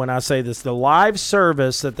kidding you when I say this. The live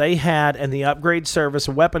service that they had and the upgrade service,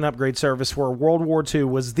 weapon upgrade service for World War II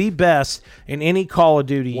was the best in any Call of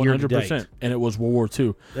Duty year to date. 100%. And it was World War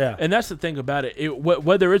II. Yeah. And that's the thing about it.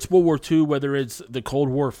 Whether it's World War II, whether it's the Cold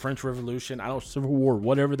War, French Revolution, Civil War,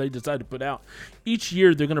 whatever they decide to put out, each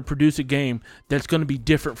year they're going to produce a game that's going to be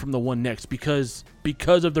different from the one next because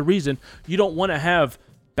of the reason you don't want to have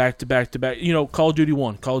back-to-back-to-back, Call of Duty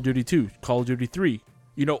 1, Call of Duty 2, Call of Duty 3.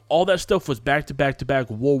 All that stuff was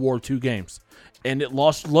back-to-back-to-back World War II games. And it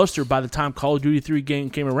lost luster by the time Call of Duty 3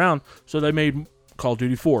 game came around, so they made Call of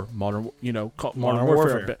Duty 4, Modern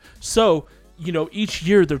Warfare. So, each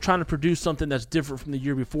year they're trying to produce something that's different from the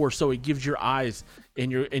year before, so it gives your eyes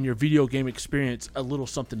and your video game experience a little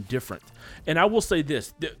something different. And I will say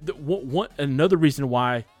this: another reason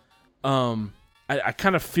why I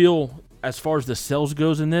kind of feel, as far as the sales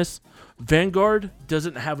goes in this, Vanguard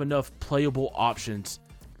doesn't have enough playable options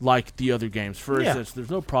like the other games. For instance,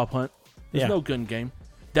 there's no prop hunt, there's no gun game.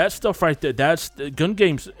 That stuff right there, gun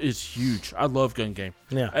games is huge. I love gun game.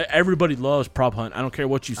 Yeah. Everybody loves prop hunt. I don't care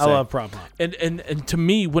what you say. I love prop hunt. And to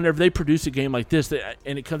me, whenever they produce a game like this,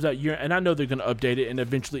 and it comes out and I know they're going to update it, and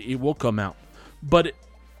eventually it will come out. But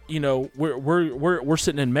we're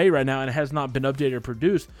sitting in May right now, and it has not been updated or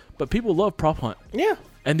produced. But people love prop hunt. Yeah.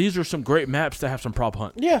 And these are some great maps to have some prop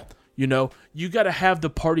hunt. Yeah. You got to have the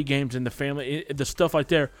party games and the family, the stuff like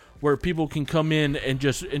there, where people can come in and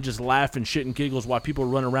just laugh and shit and giggles while people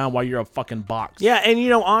run around while you're a fucking box. Yeah,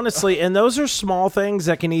 and honestly, and those are small things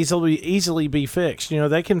that can easily be fixed.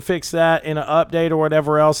 They can fix that in an update or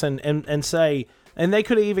whatever else, and say. And they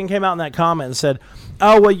could have even came out in that comment and said,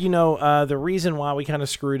 "Oh well, the reason why we kind of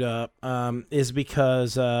screwed up is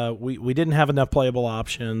because we didn't have enough playable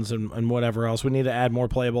options and whatever else. We need to add more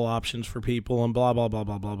playable options for people and blah blah blah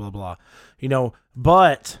blah blah blah blah."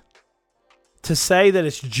 But to say that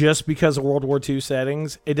it's just because of World War II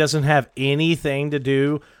settings, it doesn't have anything to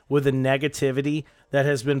do with the negativity that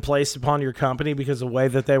has been placed upon your company because of the way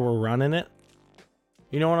that they were running it.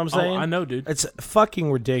 You know what I'm saying? Oh, I know, dude. It's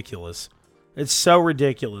fucking ridiculous. It's so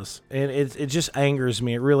ridiculous, and it just angers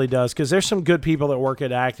me. It really does, because there's some good people that work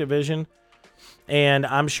at Activision, and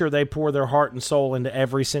I'm sure they pour their heart and soul into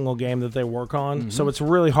every single game that they work on. Mm-hmm. So it's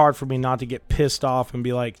really hard for me not to get pissed off and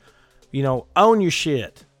be like, own your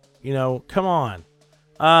shit. Come on.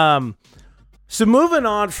 So moving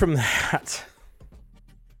on from that.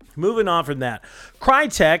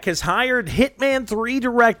 Crytek has hired Hitman 3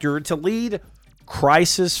 director to lead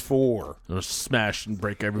Crysis 4. It'll smash and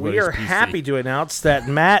break everybody's We are PC. happy to announce that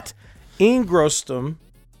Matt Ingrostom,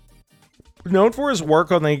 known for his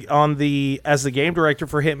work as the game director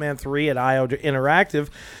for Hitman 3 at IO Interactive,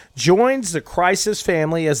 joins the Crysis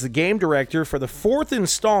family as the game director for the 4th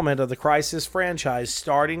installment of the Crysis franchise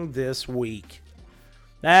starting this week.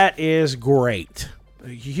 That is great.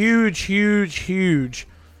 Huge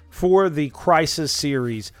for the Crysis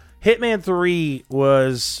series. Hitman 3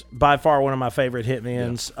 was by far one of my favorite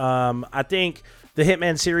Hitmans. Yeah. I think the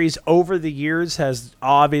Hitman series over the years has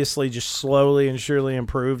obviously just slowly and surely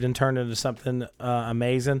improved and turned into something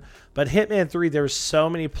amazing. But Hitman 3, there's so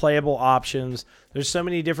many playable options. There's so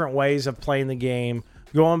many different ways of playing the game.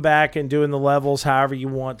 Going back and doing the levels however you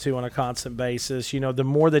want to on a constant basis. The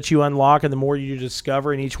more that you unlock and the more you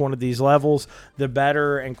discover in each one of these levels, the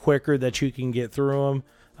better and quicker that you can get through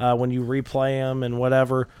them when you replay them and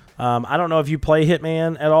whatever. I don't know if you play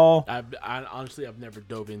Hitman at all. I honestly, I've never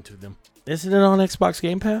dove into them. Isn't it on Xbox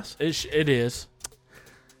Game Pass? It is.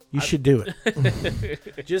 You should do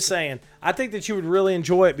it. Just saying. I think that you would really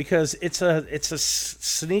enjoy it because it's a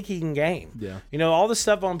sneaking game. Yeah. All the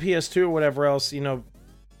stuff on PS2 or whatever else,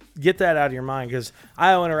 get that out of your mind, because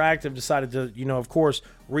IO Interactive decided to, of course,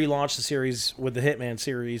 relaunch the series with the Hitman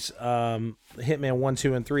series, Hitman 1,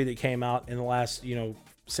 2, and 3 that came out in the last,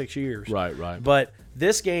 6 years. Right. But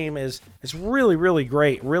this game it's really, really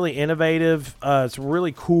great, really innovative. It's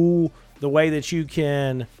really cool the way that you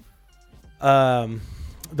can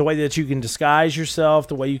disguise yourself,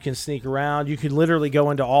 the way you can sneak around. You can literally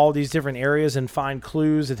go into all these different areas and find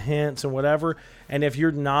clues and hints and whatever. And if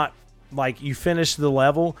you're not, you finish the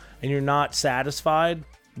level and you're not satisfied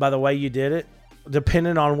by the way you did it,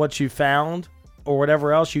 depending on what you found or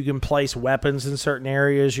whatever else, you can place weapons in certain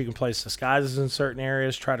areas, you can place disguises in certain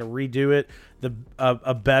areas, try to redo it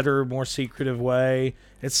a better, more secretive way.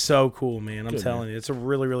 It's so cool, man. I'm telling you, it's a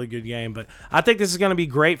really, really good game. But I think this is going to be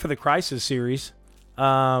great for the Crysis series.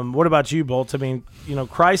 What about you, Bolt? I mean,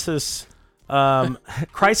 Crysis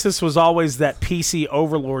was always that PC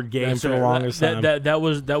overlord game for the longest time. That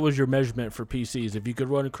was your measurement for PCs. If you could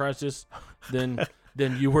run a Crysis, then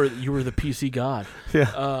you were the PC god.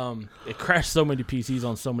 Yeah. It crashed so many PCs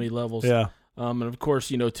on so many levels. Yeah. And of course,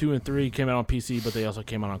 2 and 3 came out on PC, but they also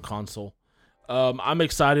came out on console. I'm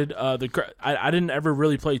excited. I didn't ever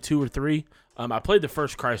really play 2 or 3. I played the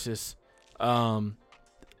first Crysis, and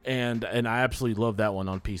I absolutely love that one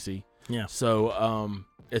on PC. Yeah. So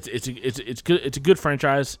it's good. It's a good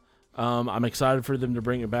franchise. I'm excited for them to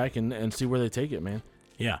bring it back and see where they take it, man.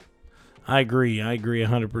 Yeah, I agree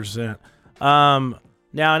 100%.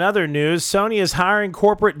 Now, in other news, Sony is hiring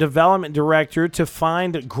corporate development director to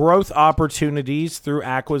find growth opportunities through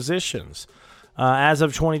acquisitions. As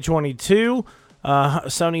of 2022,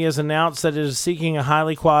 Sony has announced that it is seeking a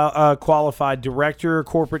highly qualified director of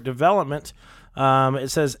corporate development. It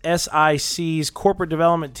says SIC's corporate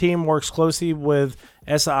development team works closely with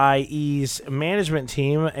SIE's management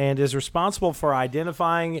team and is responsible for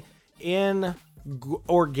identifying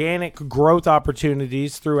organic growth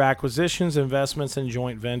opportunities through acquisitions, investments, and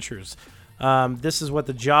joint ventures. This is what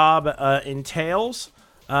the job entails.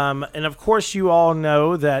 And of course, you all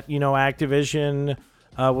know that, Activision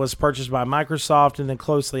was purchased by Microsoft, and then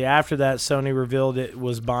closely after that, Sony revealed it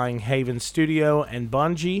was buying Haven Studio and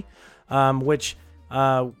Bungie, which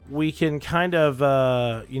we can kind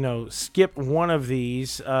of, skip one of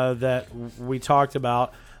these that we talked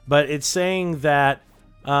about. But it's saying that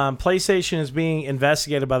PlayStation is being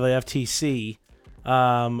investigated by the FTC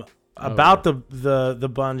about the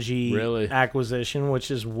Bungie acquisition,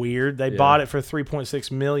 which is weird. They bought it for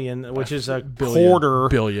 $3.6 million, which is a billion,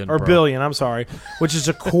 which is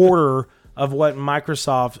a quarter of what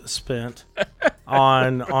Microsoft spent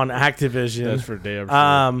on Activision. That's for damn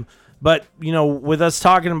sure. But with us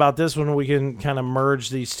talking about this one, we can kind of merge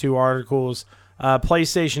these two articles.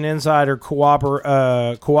 PlayStation Insider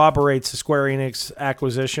corroborates the Square Enix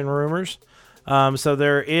acquisition rumors. So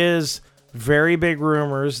there is very big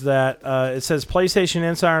rumors that it says PlayStation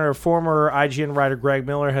Insider, former IGN writer Greg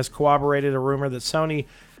Miller, has corroborated a rumor that Sony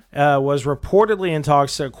was reportedly in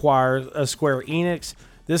talks to acquire Square Enix.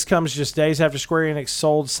 This comes just days after Square Enix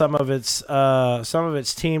sold some of its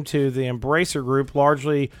team to the Embracer Group,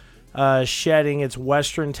 largely shedding its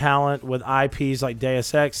Western talent with IPs like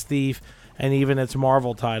Deus Ex, Thief, and even its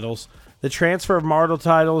Marvel titles. The transfer of Marvel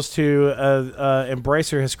titles to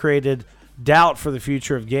Embracer has created doubt for the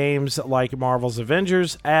future of games like Marvel's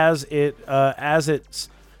Avengers, as its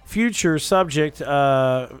future is subject to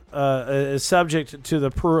the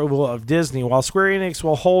approval of Disney. While Square Enix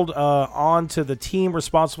will hold on to the team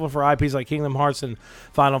responsible for IPs like Kingdom Hearts and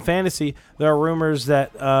Final Fantasy, there are rumors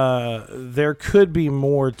that there could be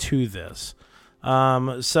more to this.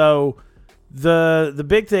 So the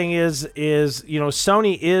big thing is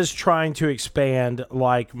Sony is trying to expand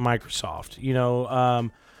like Microsoft,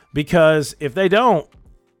 because if they don't,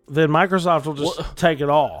 then Microsoft will just take it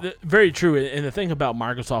all. Very true. And the thing about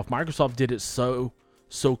Microsoft did it so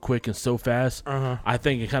quick and so fast. I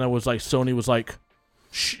think it kind of was like Sony was like,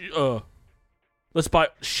 let's buy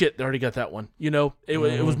shit. They already got that one. It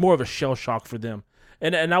was more of a shell shock for them.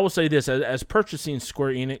 And I will say this, as purchasing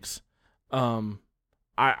Square Enix,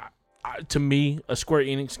 to me, a Square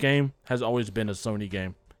Enix game has always been a Sony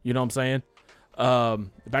game. You know what I'm saying?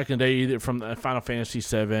 Back in the day, either from Final Fantasy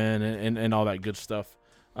VII and all that good stuff.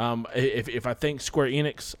 If I think Square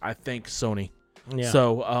Enix, I think Sony. Yeah.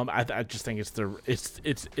 So I just think it's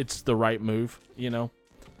the right move.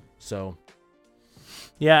 So.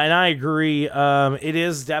 Yeah, and I agree. It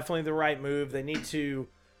is definitely the right move. They need to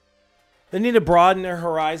broaden their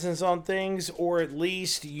horizons on things, or at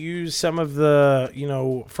least use some of the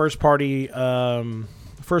first party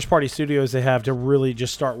studios they have to really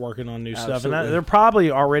just start working on new stuff. And they're probably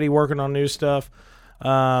already working on new stuff.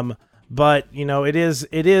 But it is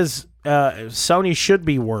Sony should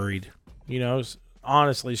be worried.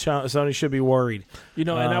 Honestly, Sony should be worried. And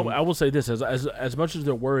I will say this: as much as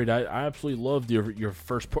they're worried, I absolutely loved your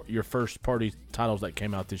first party titles that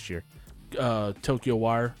came out this year. Tokyo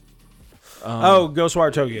Wire.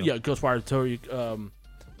 Ghostwire Tokyo. Yeah, Ghostwire Tokyo.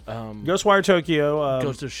 Ghostwire Tokyo.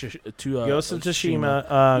 Ghost of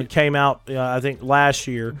Tsushima came out, I think, last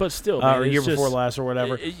year. But still, man, or year before last or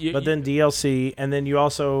whatever. But then DLC, and then you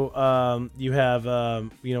also you have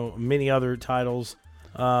many other titles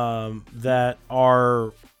that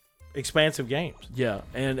are expansive games. Yeah,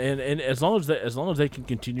 and as long as they can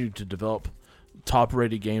continue to develop top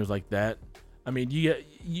rated games like that, I mean,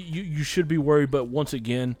 you should be worried. But once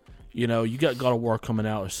again, you got God of War coming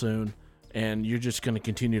out soon. And you're just going to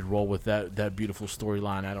continue to roll with that beautiful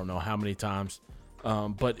storyline. I don't know how many times.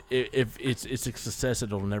 But if it's a success,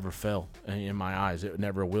 it'll never fail in my eyes. It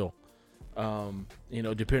never will.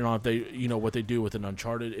 Depending on if they, what they do with an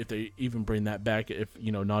Uncharted, if they even bring that back, if,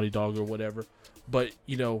 Naughty Dog or whatever. But,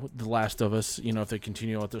 The Last of Us, if they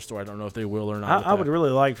continue with their story, I don't know if they will or not. I would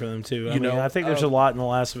really like for them to. I think there's a lot in the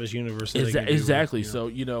Last of Us universe. Exactly. So,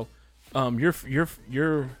 your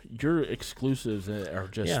exclusives are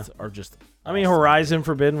just. I mean, Horizon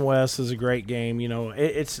Forbidden West is a great game.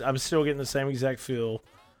 I'm still getting the same exact feel.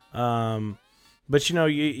 But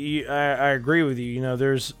I agree with you.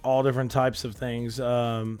 There's all different types of things.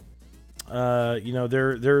 There's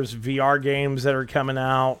VR games that are coming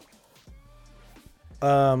out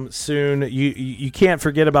soon. You can't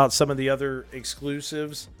forget about some of the other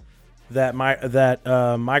exclusives that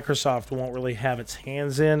Microsoft won't really have its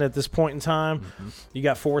hands in at this point in time. Mm-hmm. You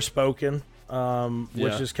got Forspoken,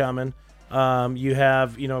 which is coming. You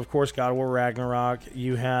have, of course, God of War Ragnarok.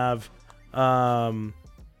 You have the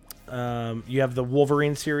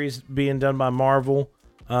Wolverine series being done by Marvel,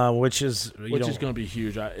 which is going to be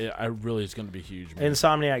huge. I really is going to be huge. Man.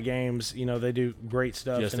 Insomniac Games, they do great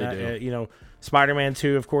stuff. Yes, they do. Spider-Man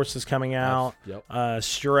 2, of course, is coming out. Yep.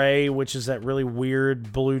 Stray, which is that really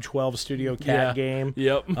weird Blue 12 Studio cat game.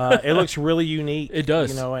 Yep. It looks really unique. It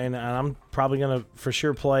does. And I'm probably going to for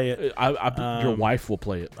sure play it. Your wife will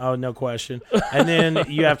play it. Oh, no question. And then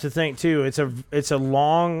you have to think, too, it's a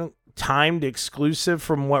long-timed exclusive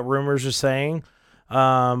from what rumors are saying.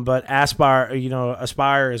 But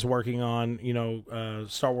Aspire is working on,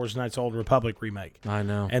 Star Wars Knights of the Old Republic remake. I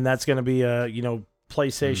know. And that's going to be a,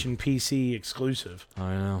 PlayStation PC exclusive.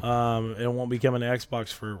 I know. It won't be coming to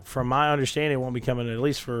Xbox from my understanding, it won't be coming at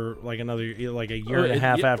least for like a year and a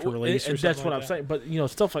half after release. Or that's what like I'm saying. But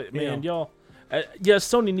stuff like y'all.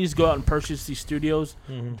 Sony needs to go out and purchase these studios,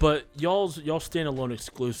 but y'all standalone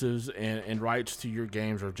exclusives and rights to your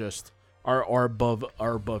games are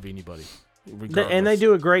above anybody. And they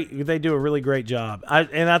do a really great job.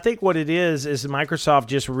 I think what it is Microsoft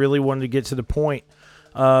just really wanted to get to the point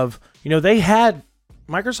of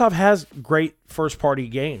Microsoft has great first party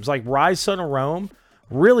games like Rise Son of Rome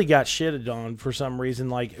really got shitted on for some reason,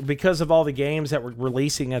 like because of all the games that were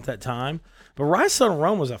releasing at that time. But Rise Son of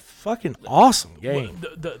Rome was a fucking awesome game.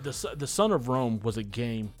 The Son of Rome was a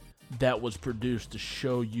game that was produced to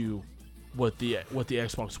show you what the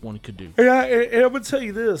Xbox One could do. And I would tell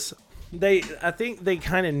you this. I think they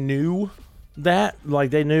kind of knew that,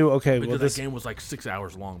 like they knew, okay, because this game was like 6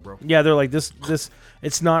 hours long, bro. Yeah, they're like this.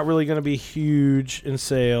 It's not really going to be huge in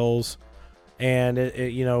sales, and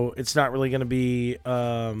it's not really going to be it's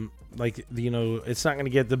not going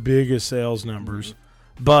to get the biggest sales numbers.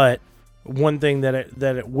 But one thing that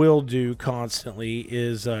it will do constantly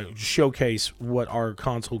is showcase what our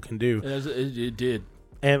console can do. It did.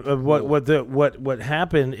 And what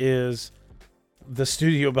happened is the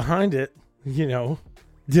studio behind it,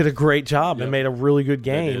 did a great job and made a really good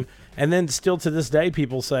game. And then still to this day,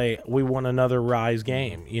 people say, we want another Rise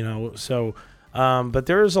game, So, but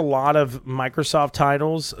there's a lot of Microsoft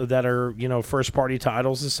titles that are, first party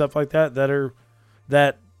titles and stuff like that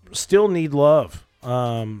that still need love.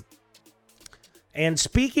 And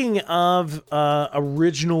speaking of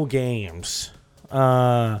original games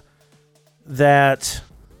that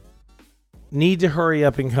need to hurry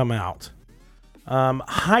up and come out,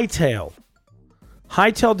 Hytale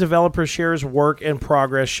developer shares work in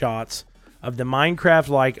progress shots of the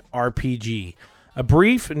Minecraft-like RPG. A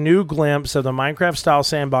brief new glimpse of the Minecraft-style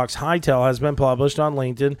sandbox Hytale has been published on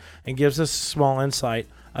LinkedIn and gives us a small insight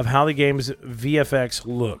of how the game's VFX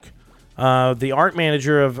look. The art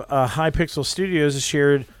manager of Hypixel Studios has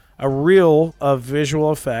shared a reel of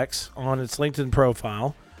visual effects on its LinkedIn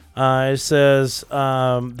profile. It says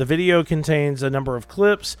the video contains a number of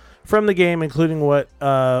clips from the game, including what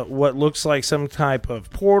looks like some type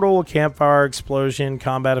of portal, campfire, explosion,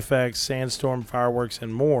 combat effects, sandstorm, fireworks,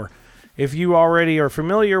 and more. If you already are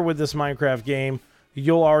familiar with this Minecraft game,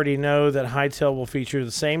 you'll already know that Hytale will feature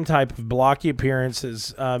the same type of blocky appearance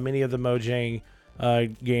as many of the Mojang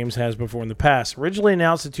games has before in the past. Originally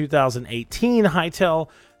announced in 2018, Hytale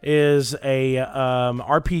is a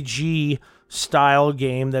RPG style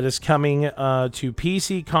game that is coming to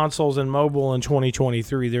PC, consoles, and mobile in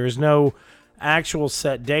 2023. There is no actual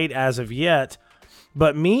set date as of yet,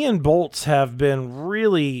 but me and Bolts have been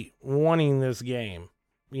really wanting this game,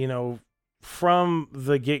 from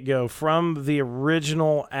the get-go, from the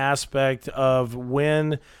original aspect of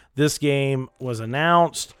when this game was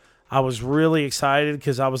announced. I was really excited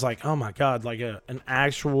because I was like, oh my God, like an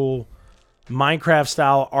actual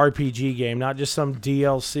Minecraft-style RPG game, not just some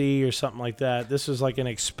DLC or something like that. This is like an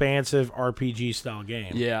expansive RPG-style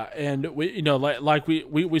game. Yeah, and we, like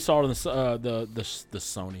we saw it in the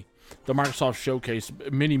Sony, the Microsoft showcase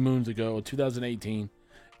many moons ago, 2018,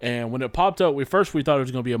 and when it popped up, we thought it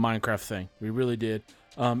was going to be a Minecraft thing. We really did.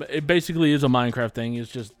 It basically is a Minecraft thing.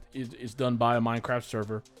 It's just it's done by a Minecraft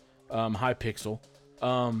server, Hypixel.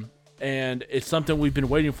 And it's something we've been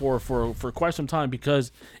waiting for quite some time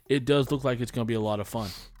because it does look like it's going to be a lot of fun.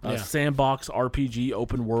 Sandbox RPG,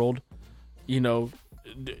 open world,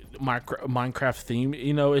 Minecraft theme.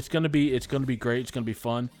 It's going to be great. It's going to be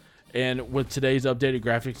fun. And with today's updated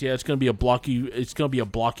graphics, it's going to be a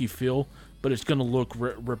blocky feel, but it's going to look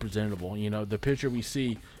representable. The picture we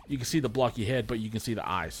see, you can see the blocky head, but you can see the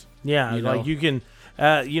eyes. Yeah, like you can.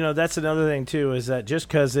 That's another thing too, is that just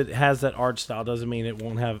because it has that art style doesn't mean it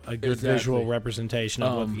won't have a good visual representation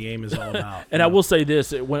of what the game is all about. And I will say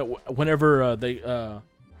this: whenever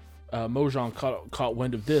Mojang caught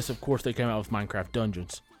wind of this, of course they came out with Minecraft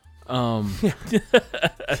Dungeons. So,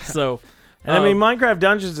 and I mean, Minecraft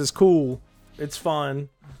Dungeons is cool. It's fun.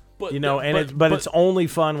 But it's only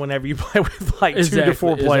fun whenever you play with like 2 to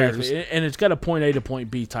 4 players. Exactly. And it's got a point A to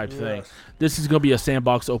point B type thing. This is going to be a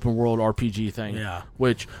sandbox open world RPG thing. Yeah.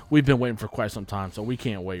 Which we've been waiting for quite some time, so we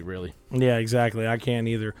can't wait, really. Yeah, exactly. I can't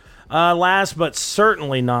either. Last but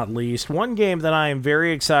certainly not least, one game that I am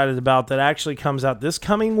very excited about that actually comes out this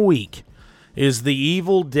coming week is the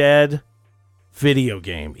Evil Dead video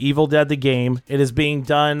game. Evil Dead the game. It is being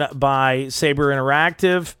done by Saber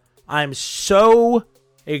Interactive. I'm so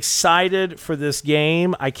excited for this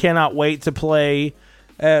game. I cannot wait to play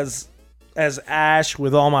as Ash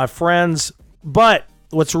with all my friends. But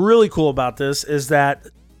what's really cool about this is that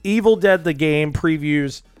Evil Dead the game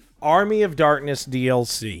previews Army of Darkness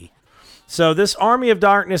DLC. So this Army of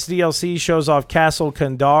Darkness DLC shows off Castle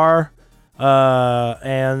Kandar,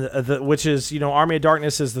 which is, Army of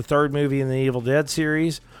Darkness is the third movie in the Evil Dead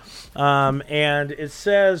series. And it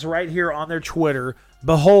says right here on their Twitter,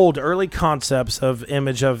 behold early concepts of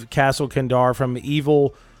image of Castle Kandar from the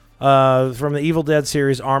Evil Dead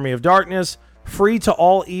series Army of Darkness. Free to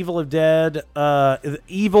all Evil Dead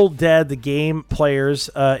the game players.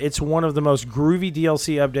 It's one of the most groovy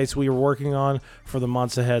DLC updates we are working on for the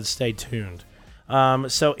months ahead. Stay tuned.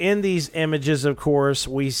 So in these images, of course,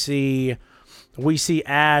 we see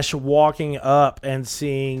Ash walking up and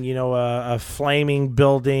seeing, a flaming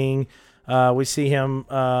building. We see him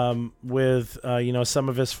with, some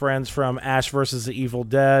of his friends from Ash versus the Evil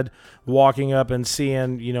Dead walking up and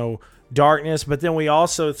seeing, darkness. But then we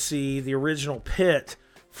also see the original pit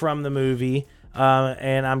from the movie.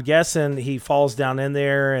 And I'm guessing he falls down in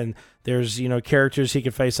there and there's, characters he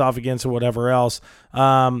can face off against or whatever else.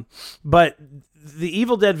 But the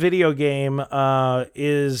Evil Dead video game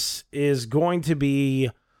is going to be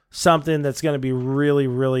something that's going to be really,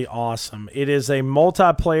 really awesome. It is a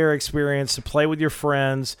multiplayer experience to play with your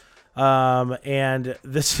friends, and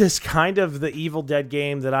this is kind of the Evil Dead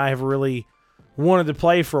game that I have really wanted to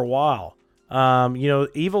play for a while.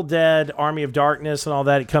 Evil Dead, Army of Darkness and all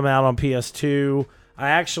that, it come out on PS2. I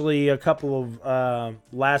actually, a couple of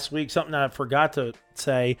last week, something I forgot to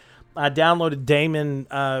say, I downloaded Damon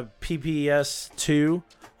PPS2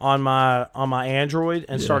 on my Android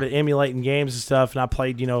and started emulating games and stuff, and I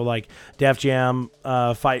played like Def Jam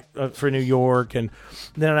Fight for New York, and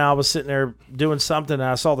then I was sitting there doing something and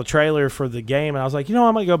I saw the trailer for the game and I was like, I'm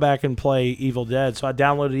gonna go back and play Evil Dead. So I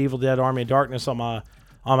downloaded Evil Dead Army of Darkness on my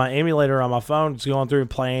emulator on my phone, just going through and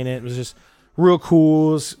playing it. It was just real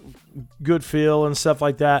cool, good feel and stuff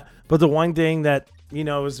like that. But the one thing that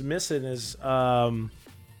is missing is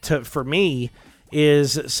for me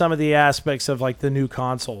is some of the aspects of like the new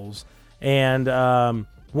consoles. And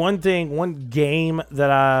one game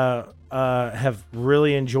that I have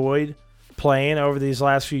really enjoyed playing over these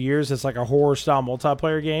last few years, it's like a horror style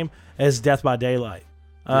multiplayer game, is Death by Daylight.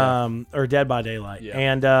 Or Dead by Daylight. Yeah.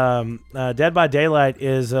 And Dead by Daylight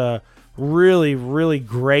is a really, really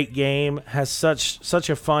great game, has such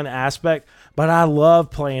a fun aspect, but I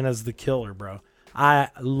love playing as the killer, bro. I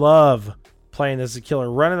love playing as the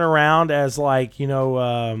killer, running around as like,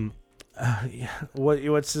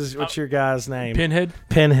 what's your guy's name? Pinhead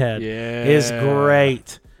is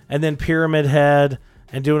great. And then Pyramid Head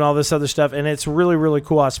and doing all this other stuff. And it's really, really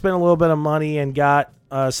cool. I spent a little bit of money and got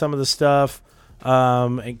some of the stuff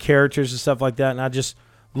and characters and stuff like that. And I just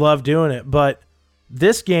love doing it. But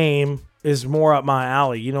this game is more up my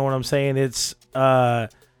alley. You know what I'm saying? It's going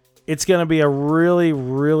to be a really,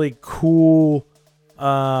 really cool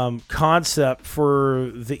concept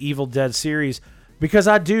for the Evil Dead series, because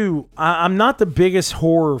I'm not the biggest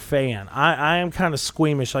horror fan. I am kind of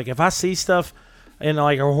squeamish. Like if I see stuff in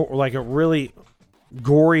like a really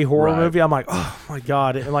gory horror movie, I'm like, oh my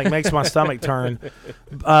god, it like makes my stomach turn.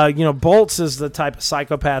 Bolts is the type of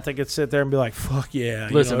psychopath that could sit there and be like, fuck yeah.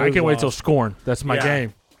 Listen, I can't wait till Scorn. That's my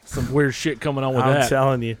game. Some weird shit coming on with that. I'm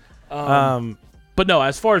telling you. But no,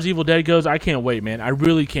 as far as Evil Dead goes, I can't wait, man. I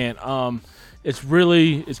really can't. It's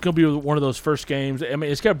going to be one of those first games. I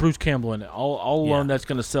mean, it's got Bruce Campbell in it. All alone, that's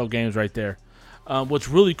going to sell games right there. What's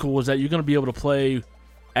really cool is that you're going to be able to play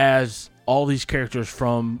as all these characters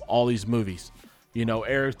from all these movies.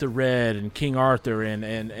 Eric the Red and King Arthur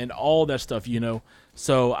and all that stuff,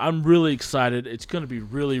 So I'm really excited. It's going to be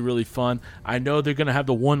really, really fun. I know they're going to have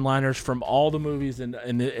the one-liners from all the movies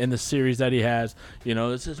in the series that he has.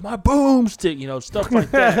 This is my boomstick, stuff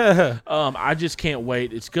like that. I just can't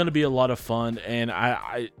wait. It's going to be a lot of fun, and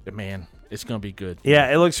man, it's going to be good.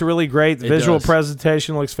 Yeah, it looks really great. The visual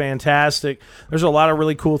presentation looks fantastic. There's a lot of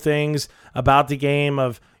really cool things about the game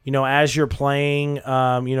of, as you're playing,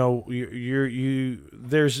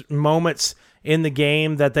 there's moments in the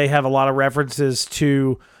game that they have a lot of references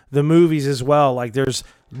to the movies as well. Like there's,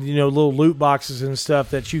 little loot boxes and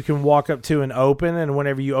stuff that you can walk up to and open. And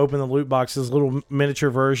whenever you open the loot boxes, little miniature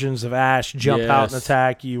versions of Ash jump out and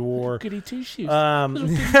attack you. Or goody two shoes.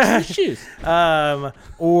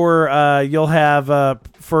 Or you'll have,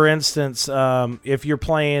 for instance, if you're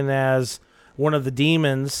playing as one of the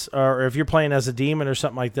demons, or if you're playing as a demon or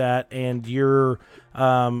something like that, and you're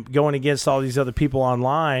going against all these other people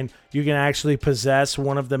online, you can actually possess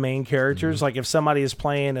one of the main characters. Mm-hmm. Like if somebody is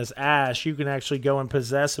playing as Ash, you can actually go and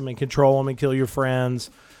possess them and control them and kill your friends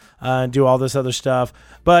and do all this other stuff.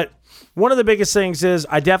 But one of the biggest things is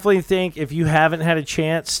I definitely think if you haven't had a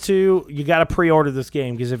chance to, you got to pre-order this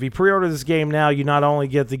game, because if you pre-order this game now, you not only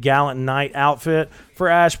get the Gallant Knight outfit for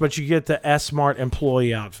Ash, but you get the S-Smart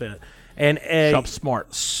employee outfit. And Shop Smart.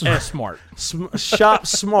 S-Smart. Shop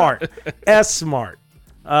Smart. S-Smart.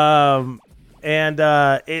 It's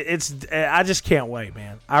I just can't wait,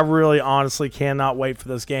 man. I really honestly cannot wait for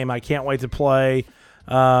this game. I can't wait to play.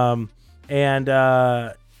 It's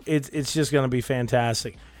just going to be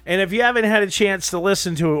fantastic. And if you haven't had a chance to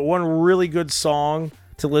listen to it, one really good song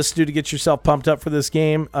to listen to get yourself pumped up for this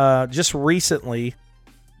game, just recently,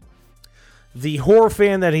 the horror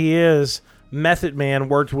fan that he is, Method Man,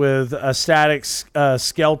 worked with Static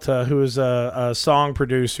Skelta, who is a song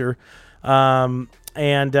producer, and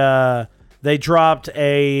they dropped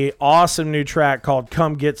a awesome new track called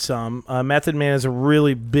 "Come Get Some." Method Man is a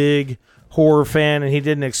really big horror fan, and he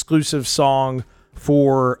did an exclusive song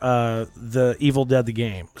for the Evil Dead the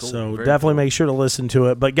game. Cool, so definitely make sure to listen to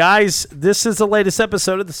it. But guys, this is the latest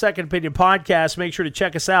episode of the Second Opinion Podcast. Make sure to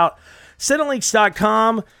check us out,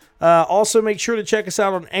 cinelinks.com. Also, make sure to check us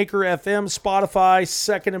out on Anchor FM, Spotify,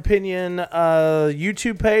 Second Opinion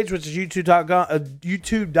YouTube page, which is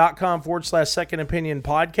youtube.com/Second Opinion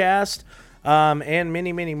Podcast, and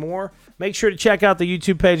many, many more. Make sure to check out the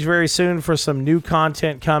YouTube page very soon for some new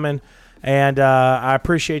content coming. And I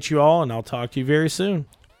appreciate you all, and I'll talk to you very soon.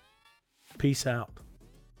 Peace out.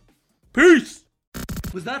 Peace!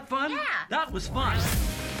 Was that fun? Yeah. That was fun.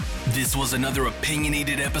 This was another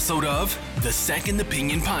opinionated episode of the Second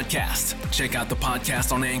Opinion Podcast. Check out the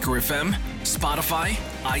podcast on Anchor FM, Spotify,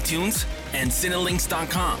 iTunes, and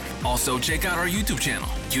cinelinks.com. Also, check out our YouTube channel,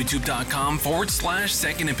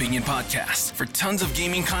 youtube.com/Second Opinion Podcast, for tons of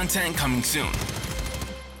gaming content coming soon.